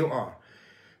 there where you are.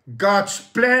 God's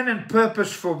plan and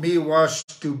purpose for me was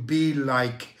to be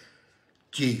like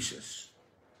Jesus,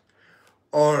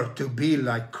 or to be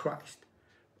like Christ.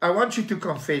 I want you to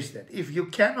confess that. If you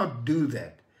cannot do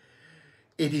that,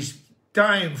 it is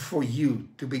time for you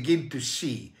to begin to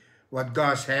see what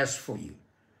God has for you.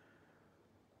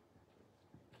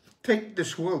 Take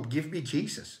this world, give me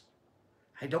Jesus.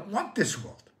 I don't want this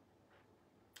world.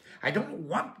 I don't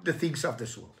want the things of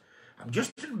this world. I'm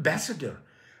just an ambassador.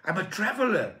 I'm a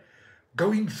traveler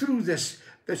going through this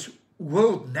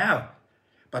world now.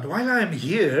 But while I am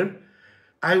here,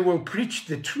 I will preach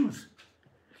the truth.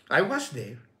 I was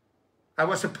there. I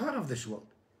was a part of this world.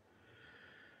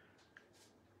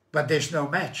 But there's no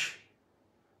match.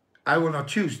 I will not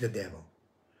choose the devil.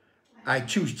 I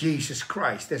choose Jesus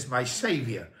Christ as my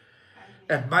Savior.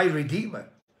 and my Redeemer.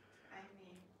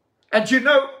 Amen. And you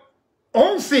know,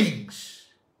 all things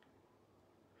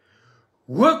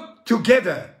work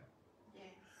together Yes.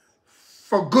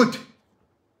 for good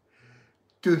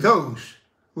to those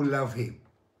who love him.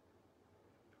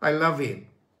 I love him.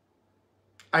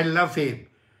 I love him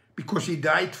because he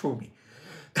died for me.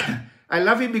 I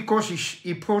love him because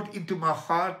he poured into my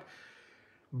heart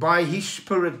by his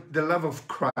Spirit the love of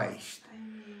Christ.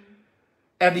 Amen.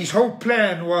 And his whole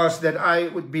plan was that I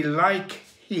would be like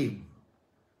him.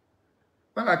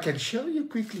 Well, I can show you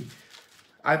quickly.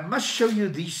 I must show you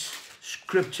these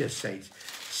scriptures, saints.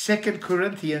 2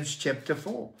 Corinthians chapter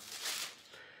 4.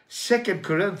 2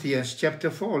 Corinthians chapter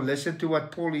 4. Listen to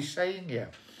what Paul is saying here.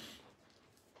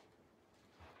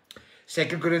 2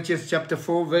 Corinthians chapter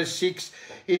 4 verse 6.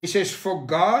 He says, for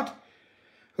God,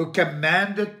 who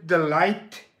commanded the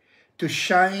light to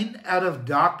shine out of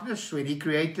darkness when he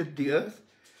created the earth,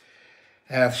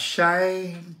 have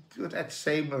shined to that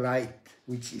same light,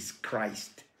 which is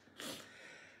Christ,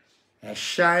 has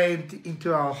shined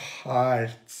into our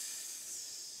hearts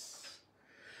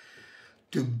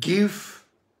to give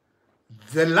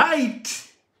the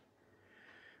light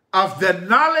of the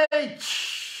knowledge.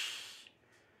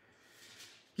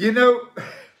 You know,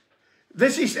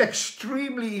 this is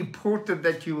extremely important,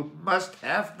 that you must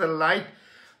have the light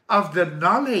of the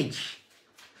knowledge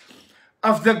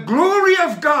of the glory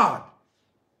of God.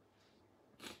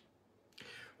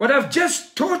 What I've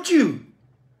just taught you,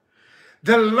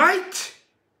 the light,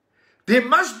 there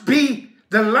must be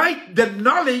the light, the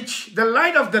knowledge, the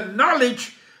light of the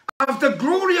knowledge of the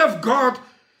glory of God,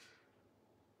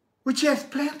 which he has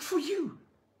planned for you.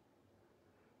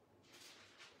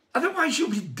 Otherwise you'll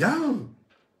be dull.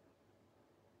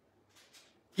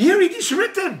 Here it is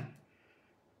written.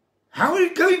 How are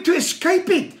you going to escape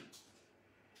it?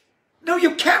 No,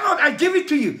 you cannot. I give it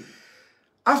to you.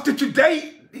 After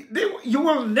today, you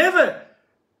will never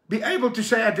be able to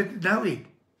say, I didn't know it.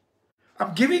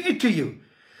 I'm giving it to you.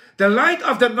 The light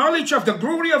of the knowledge of the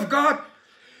glory of God,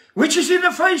 which is in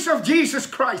the face of Jesus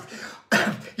Christ.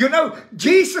 You know,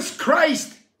 Jesus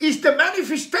Christ is the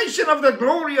manifestation of the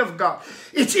glory of God.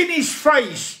 It's in his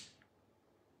face.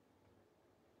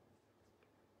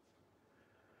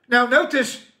 Now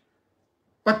notice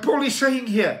what Paul is saying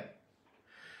here.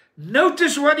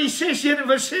 Notice what he says here in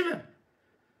verse 7.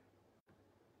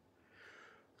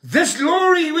 This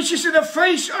glory which is in the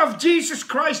face of Jesus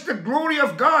Christ, the glory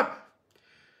of God,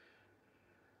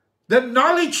 the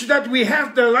knowledge that we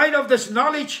have, the light of this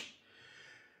knowledge,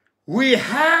 we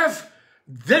have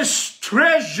this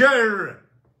treasure.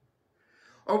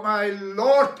 Oh my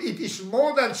Lord, it is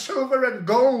more than silver and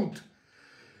gold.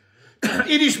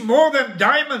 It is more than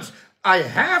diamonds. I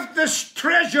have this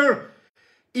treasure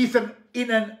even in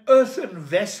an earthen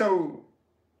vessel.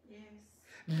 Yes.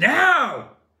 Now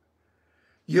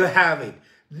you have it.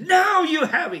 Now you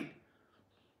have it.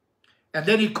 And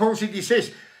then he calls it, he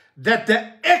says, that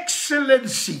the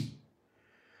excellency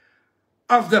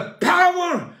of the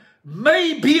power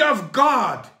may be of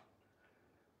God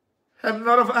and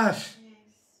not of us.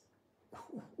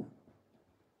 Yes.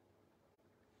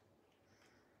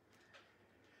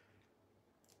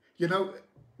 You know,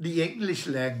 the English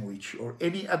language or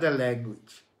any other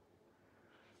language,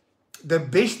 the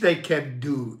best they can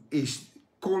do is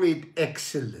call it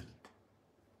excellent.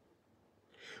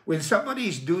 When somebody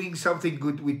is doing something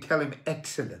good, we tell him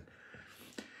excellent.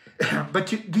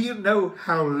 But do you know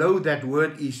how low that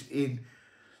word is in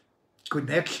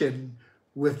connection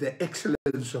with the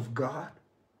excellence of God?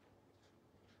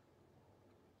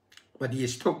 What he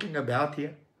is talking about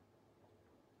here?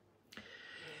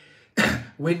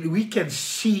 When we can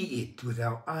see it with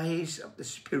our eyes of the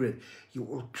Spirit, you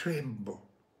will tremble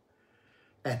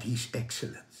at his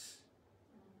excellence.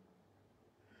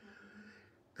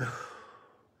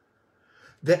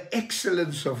 The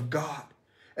excellence of God.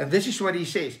 And this is what he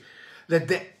says, that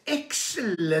the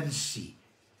excellency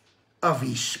of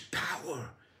his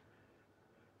power,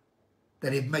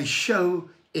 that it may show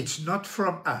it's not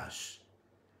from us,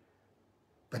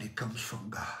 but it comes from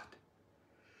God.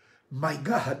 My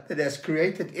God, that has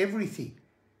created everything,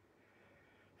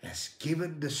 has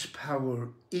given this power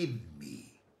in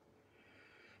me.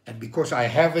 And because I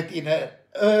have it in an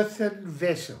earthen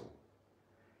vessel,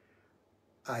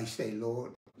 I say,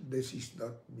 Lord, this is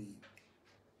not me.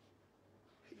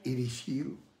 It is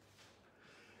you.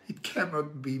 It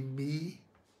cannot be me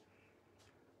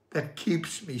that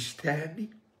keeps me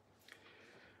standing.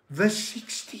 Verse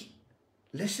 16.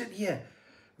 Listen here.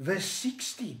 Verse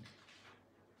 16.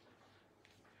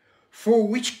 For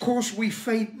which cause we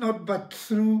faint not, but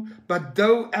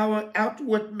though our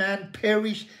outward man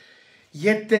perish,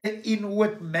 yet the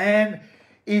inward man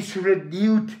is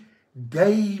renewed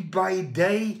day by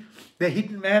day, the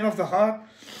hidden man of the heart.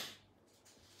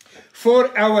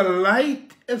 For our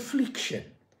light affliction,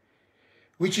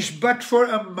 which is but for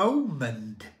a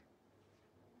moment,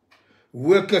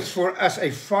 worketh for us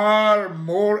a far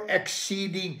more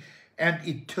exceeding and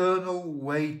eternal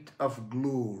weight of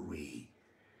glory.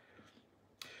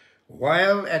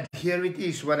 While, and here it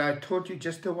is, what I taught you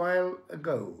just a while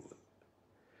ago,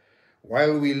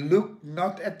 while we look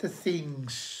not at the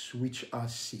things which are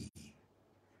seen,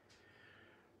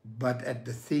 but at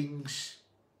the things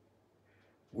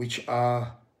which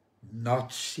are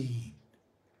not seen.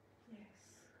 Yes.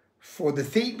 For the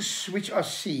things which are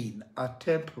seen are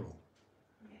temporal,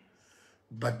 yes,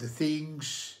 but the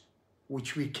things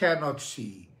which we cannot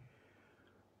see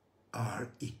are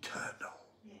eternal.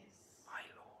 Yes. My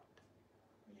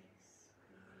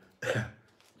Lord.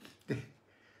 Yes.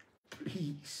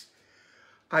 Please,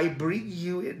 I bring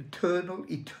you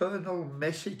eternal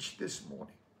message this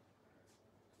morning.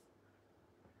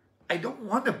 I don't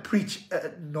want to preach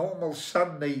a normal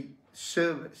Sunday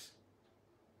service.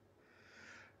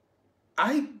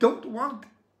 I don't want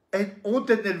an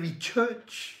ordinary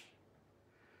church.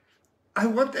 I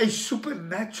want a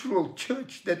supernatural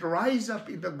church that rises up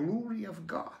in the glory of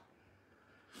God,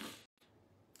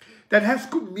 that has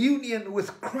communion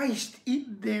with Christ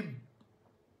in them,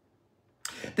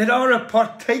 that are a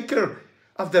partaker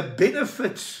of the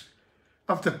benefits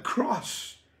of the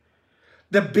cross,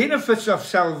 the benefits of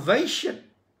salvation.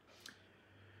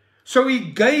 So he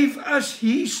gave us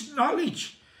his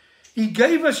knowledge. He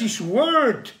gave us his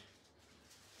word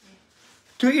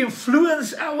to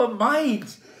influence our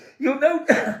minds. You know,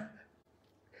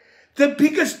 the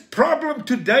biggest problem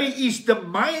today is the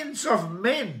minds of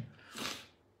men.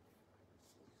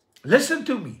 Listen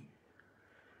to me.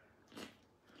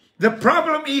 The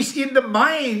problem is in the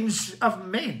minds of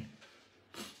men.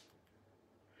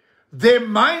 Their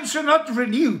minds are not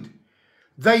renewed.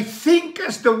 They think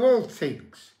as the world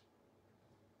thinks.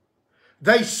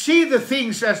 They see the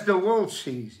things as the world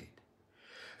sees it.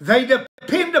 They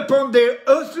depend upon their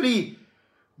earthly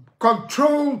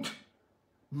controlled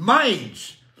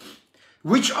minds,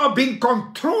 which are being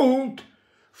controlled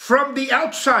from the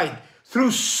outside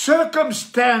through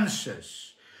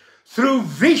circumstances, through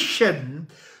vision,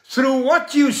 through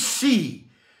what you see,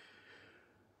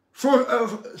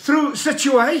 through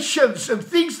situations and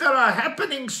things that are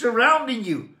happening surrounding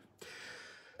you.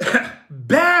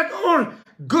 Bad or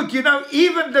good, you know,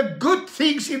 even the good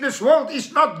things in this world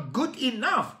is not good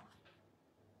enough.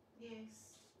 Yes.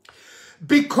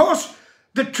 Because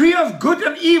the tree of good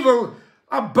and evil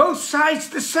are both sides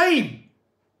the same.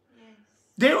 Yes.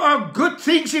 There are good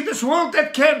things in this world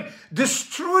that can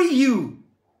destroy you.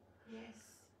 Yes.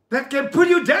 That can pull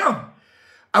you down.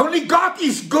 Only God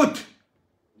is good.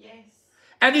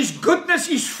 And his goodness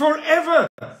is forever.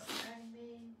 Amen.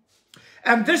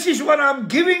 And this is what I'm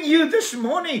giving you this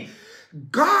morning.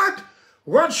 God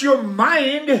wants your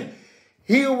mind.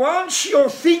 He wants your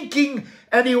thinking.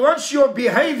 And he wants your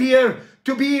behavior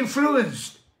to be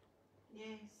influenced.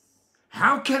 Yes.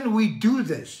 How can we do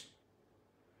this?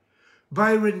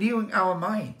 By renewing our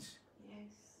minds.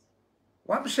 Yes.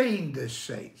 Why I'm saying this,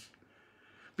 saints?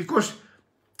 Because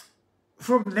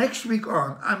from next week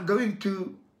on, I'm going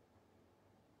to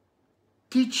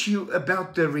teach you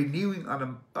about the renewing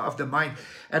of the mind.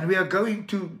 And we are going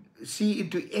to see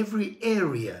into every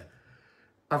area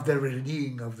of the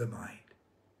renewing of the mind.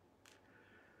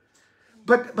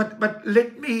 But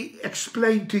let me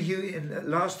explain to you in the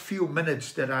last few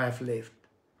minutes that I have left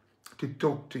to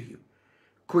talk to you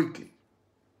quickly.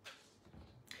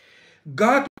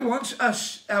 God wants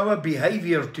us, our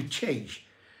behavior to change.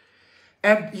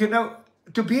 And you know,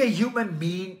 to be a human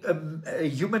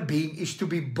being is to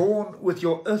be born with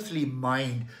your earthly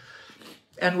mind.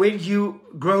 And when you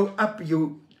grow up,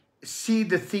 you see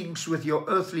the things with your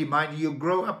earthly mind. You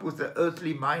grow up with the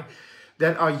earthly mind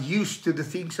that are used to the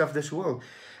things of this world.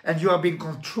 And you are being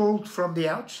controlled from the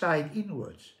outside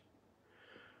inwards.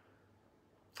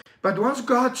 But once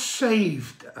God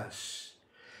saved us,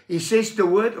 he says the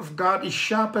word of God is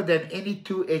sharper than any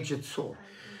two-edged sword,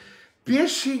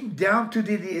 piercing down to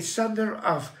the asunder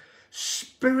of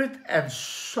spirit and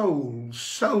soul.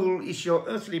 Soul is your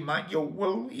earthly mind, your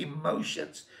will,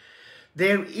 emotions.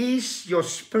 There is your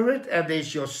spirit and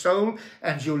there's your soul,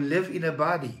 and you live in a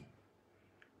body.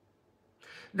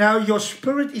 Now your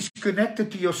spirit is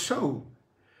connected to your soul.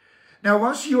 Now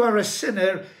once you are a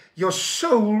sinner, your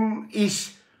soul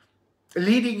is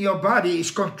leading your body,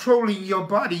 is controlling your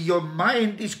body. Your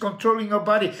mind is controlling your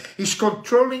body. Is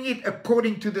controlling it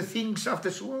according to the things of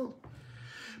this world.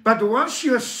 But once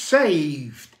you're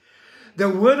saved, The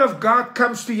word of God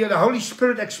comes to you. The Holy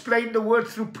Spirit explains the word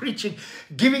through preaching,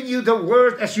 giving you the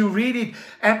word as you read it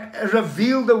and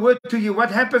reveal the word to you.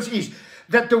 What happens is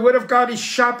that the word of God is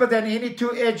sharper than any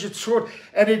two-edged sword,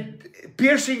 and it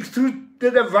piercing through the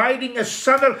dividing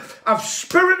asunder of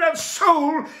spirit and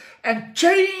soul, and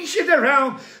change it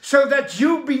around so that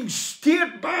you being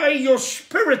steered by your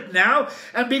spirit now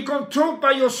and being controlled by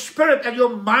your spirit, and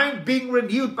your mind being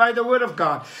renewed by the word of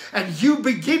God. And you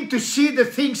begin to see the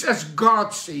things as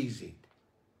God sees it.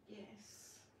 Yes.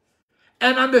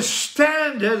 And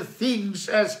understand the things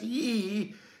as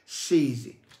He sees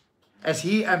it, as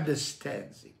He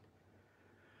understands it.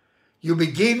 You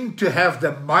begin to have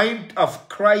the mind of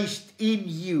Christ in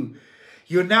you.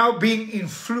 You're now being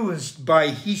influenced by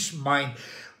His mind.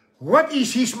 What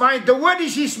is His mind? The Word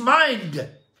is His mind.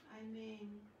 Amen.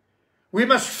 We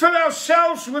must fill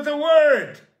ourselves with the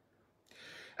Word.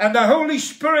 And the Holy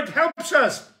Spirit helps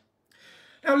us.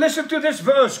 Now listen to this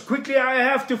verse. Quickly, I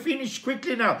have to finish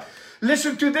quickly now.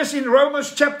 Listen to this in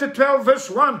Romans chapter 12, verse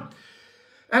 1.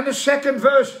 And the second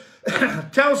verse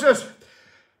tells us,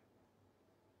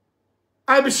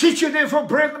 I beseech you therefore,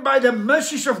 brethren, by the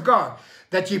mercies of God,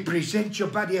 that ye present your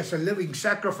body as a living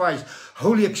sacrifice,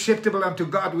 wholly acceptable unto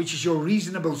God, which is your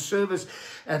reasonable service.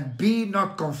 And be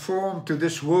not conformed to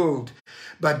this world,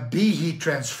 but be ye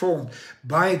transformed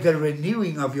by the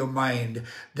renewing of your mind,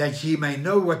 that ye may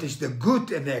know what is the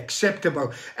good and the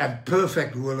acceptable and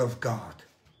perfect will of God.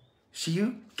 See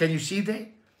you? Can you see there?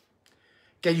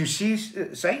 Can you see,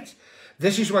 saints?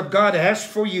 This is what God has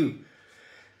for you.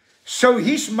 So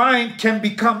His mind can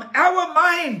become our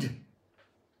mind.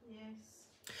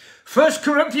 1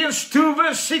 Corinthians 2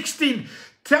 verse 16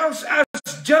 tells us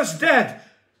just that.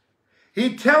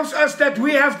 He tells us that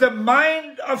we have the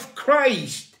mind of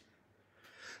Christ.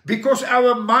 Because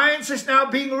our minds is now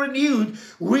being renewed,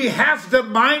 we have the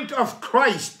mind of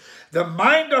Christ. The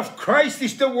mind of Christ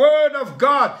is the Word of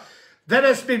God that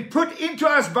has been put into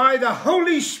us by the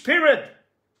Holy Spirit.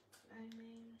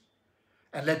 Amen.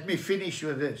 And let me finish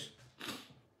with this.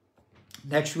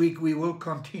 Next week we will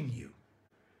continue.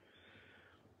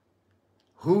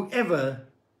 Whoever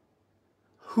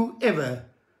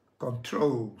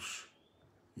controls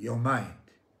your mind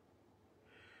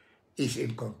is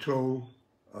in control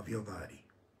of your body.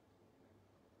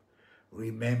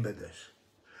 Remember this.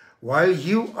 While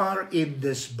you are in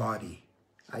this body,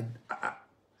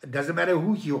 it doesn't matter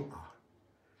who you are.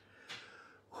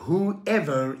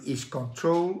 Whoever is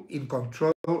in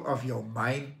control of your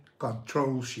mind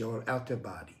controls your outer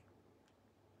body.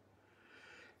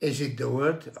 Is it the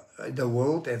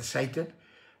world and Satan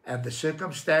and the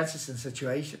circumstances and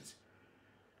situations?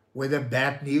 Whether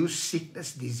bad news,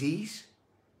 sickness, disease?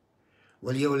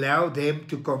 Will you allow them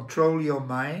to control your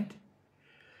mind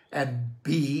and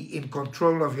be in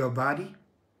control of your body?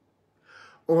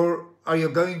 Or are you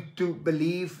going to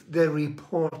believe the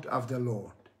report of the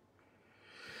Lord?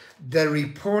 The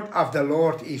report of the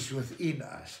Lord is within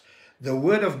us. The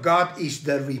Word of God is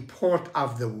the report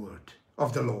of the Word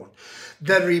of the Lord.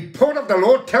 The report of the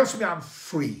Lord tells me I'm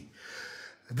free.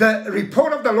 The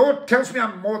report of the Lord tells me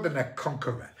I'm more than a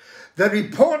conqueror. The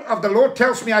report of the Lord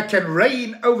tells me I can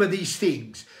reign over these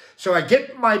things. So I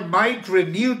get my mind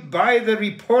renewed by the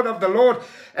report of the Lord,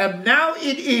 and now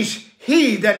it is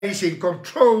He that is in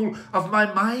control of my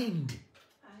mind.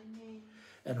 Amen.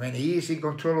 And when He is in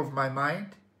control of my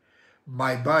mind,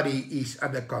 my body is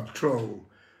under control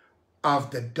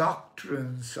of the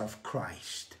doctrines of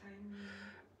Christ. Amen.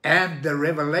 And the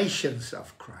revelations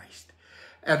of Christ,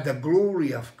 and the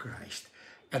glory of Christ,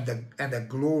 and the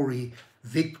glory,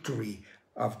 victory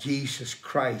of Jesus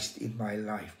Christ in my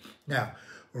life. Now,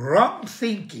 wrong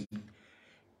thinking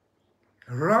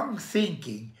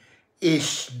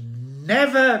is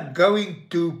never going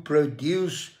to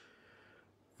produce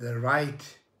the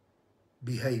right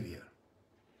behavior.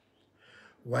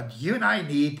 What you and I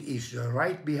need is the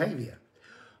right behavior.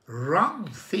 Wrong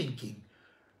thinking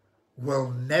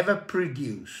will never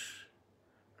produce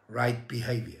right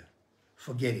behavior.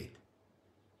 Forget it.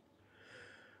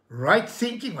 Right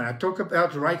thinking, when I talk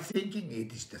about right thinking,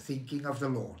 it is the thinking of the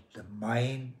Lord, the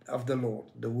mind of the Lord,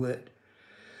 the Word.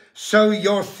 So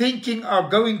your thinking are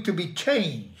going to be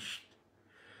changed.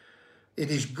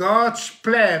 It is God's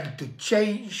plan to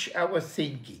change our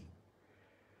thinking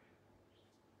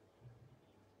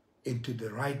into the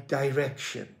right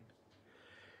direction,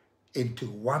 into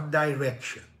one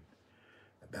direction,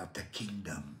 about the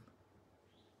kingdom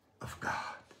of God.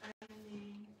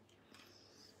 Amen.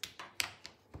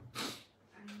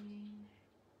 Amen.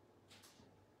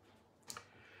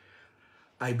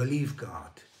 I believe,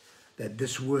 God, that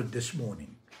this word this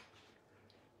morning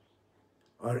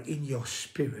are in your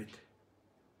spirit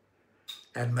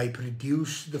and may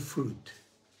produce the fruit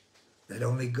that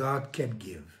only God can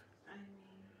give. Amen.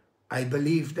 I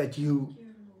believe that you Thank you,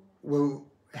 Lord. will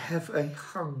have a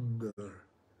hunger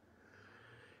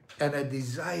and a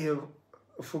desire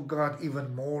for God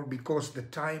even more, because the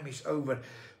time is over.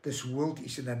 This world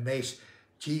is in a mess.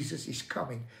 Jesus is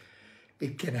coming.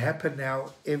 It can happen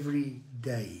now every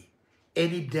day.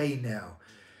 Any day now,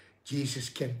 Jesus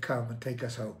can come and take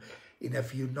us home. And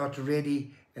if you're not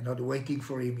ready and not waiting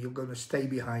for him, you're going to stay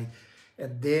behind.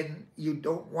 And then you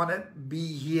don't want to be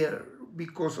here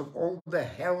because of all the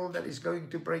hell that is going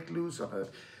to break loose on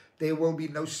earth. There will be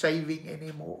no saving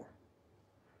anymore.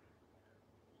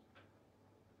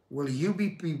 Will you be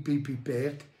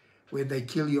prepared when they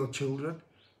kill your children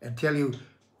and tell you,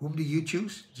 whom do you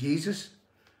choose? Jesus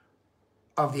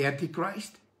of the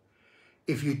Antichrist?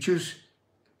 If you choose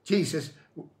Jesus,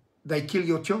 they kill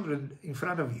your children in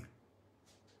front of you.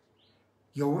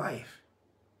 Your wife.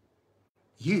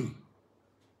 You.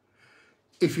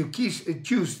 If you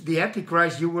choose the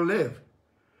Antichrist, you will live.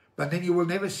 But then you will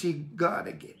never see God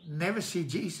again. Never see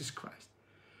Jesus Christ.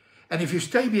 And if you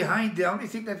stay behind, the only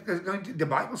thing that's going to, the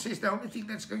Bible says the only thing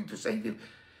that's going to save you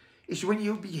is when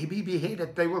you be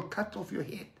beheaded. They will cut off your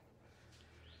head.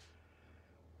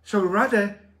 So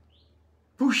rather,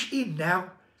 push in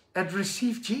now and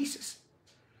receive Jesus.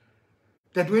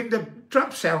 That when the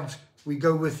trump sounds, we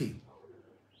go with him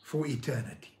for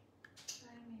eternity.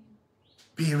 Amen.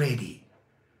 Be ready.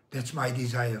 That's my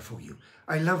desire for you.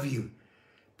 I love you.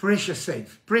 Precious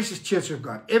saints, precious church of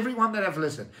God, everyone that have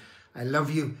listened, I love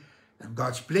you, and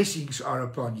God's blessings are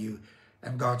upon you,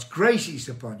 and God's grace is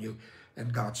upon you,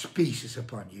 and God's peace is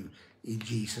upon you, in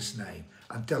Jesus' name,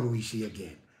 until we see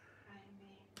again.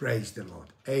 Amen. Praise the Lord.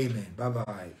 Amen.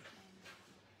 Bye-bye.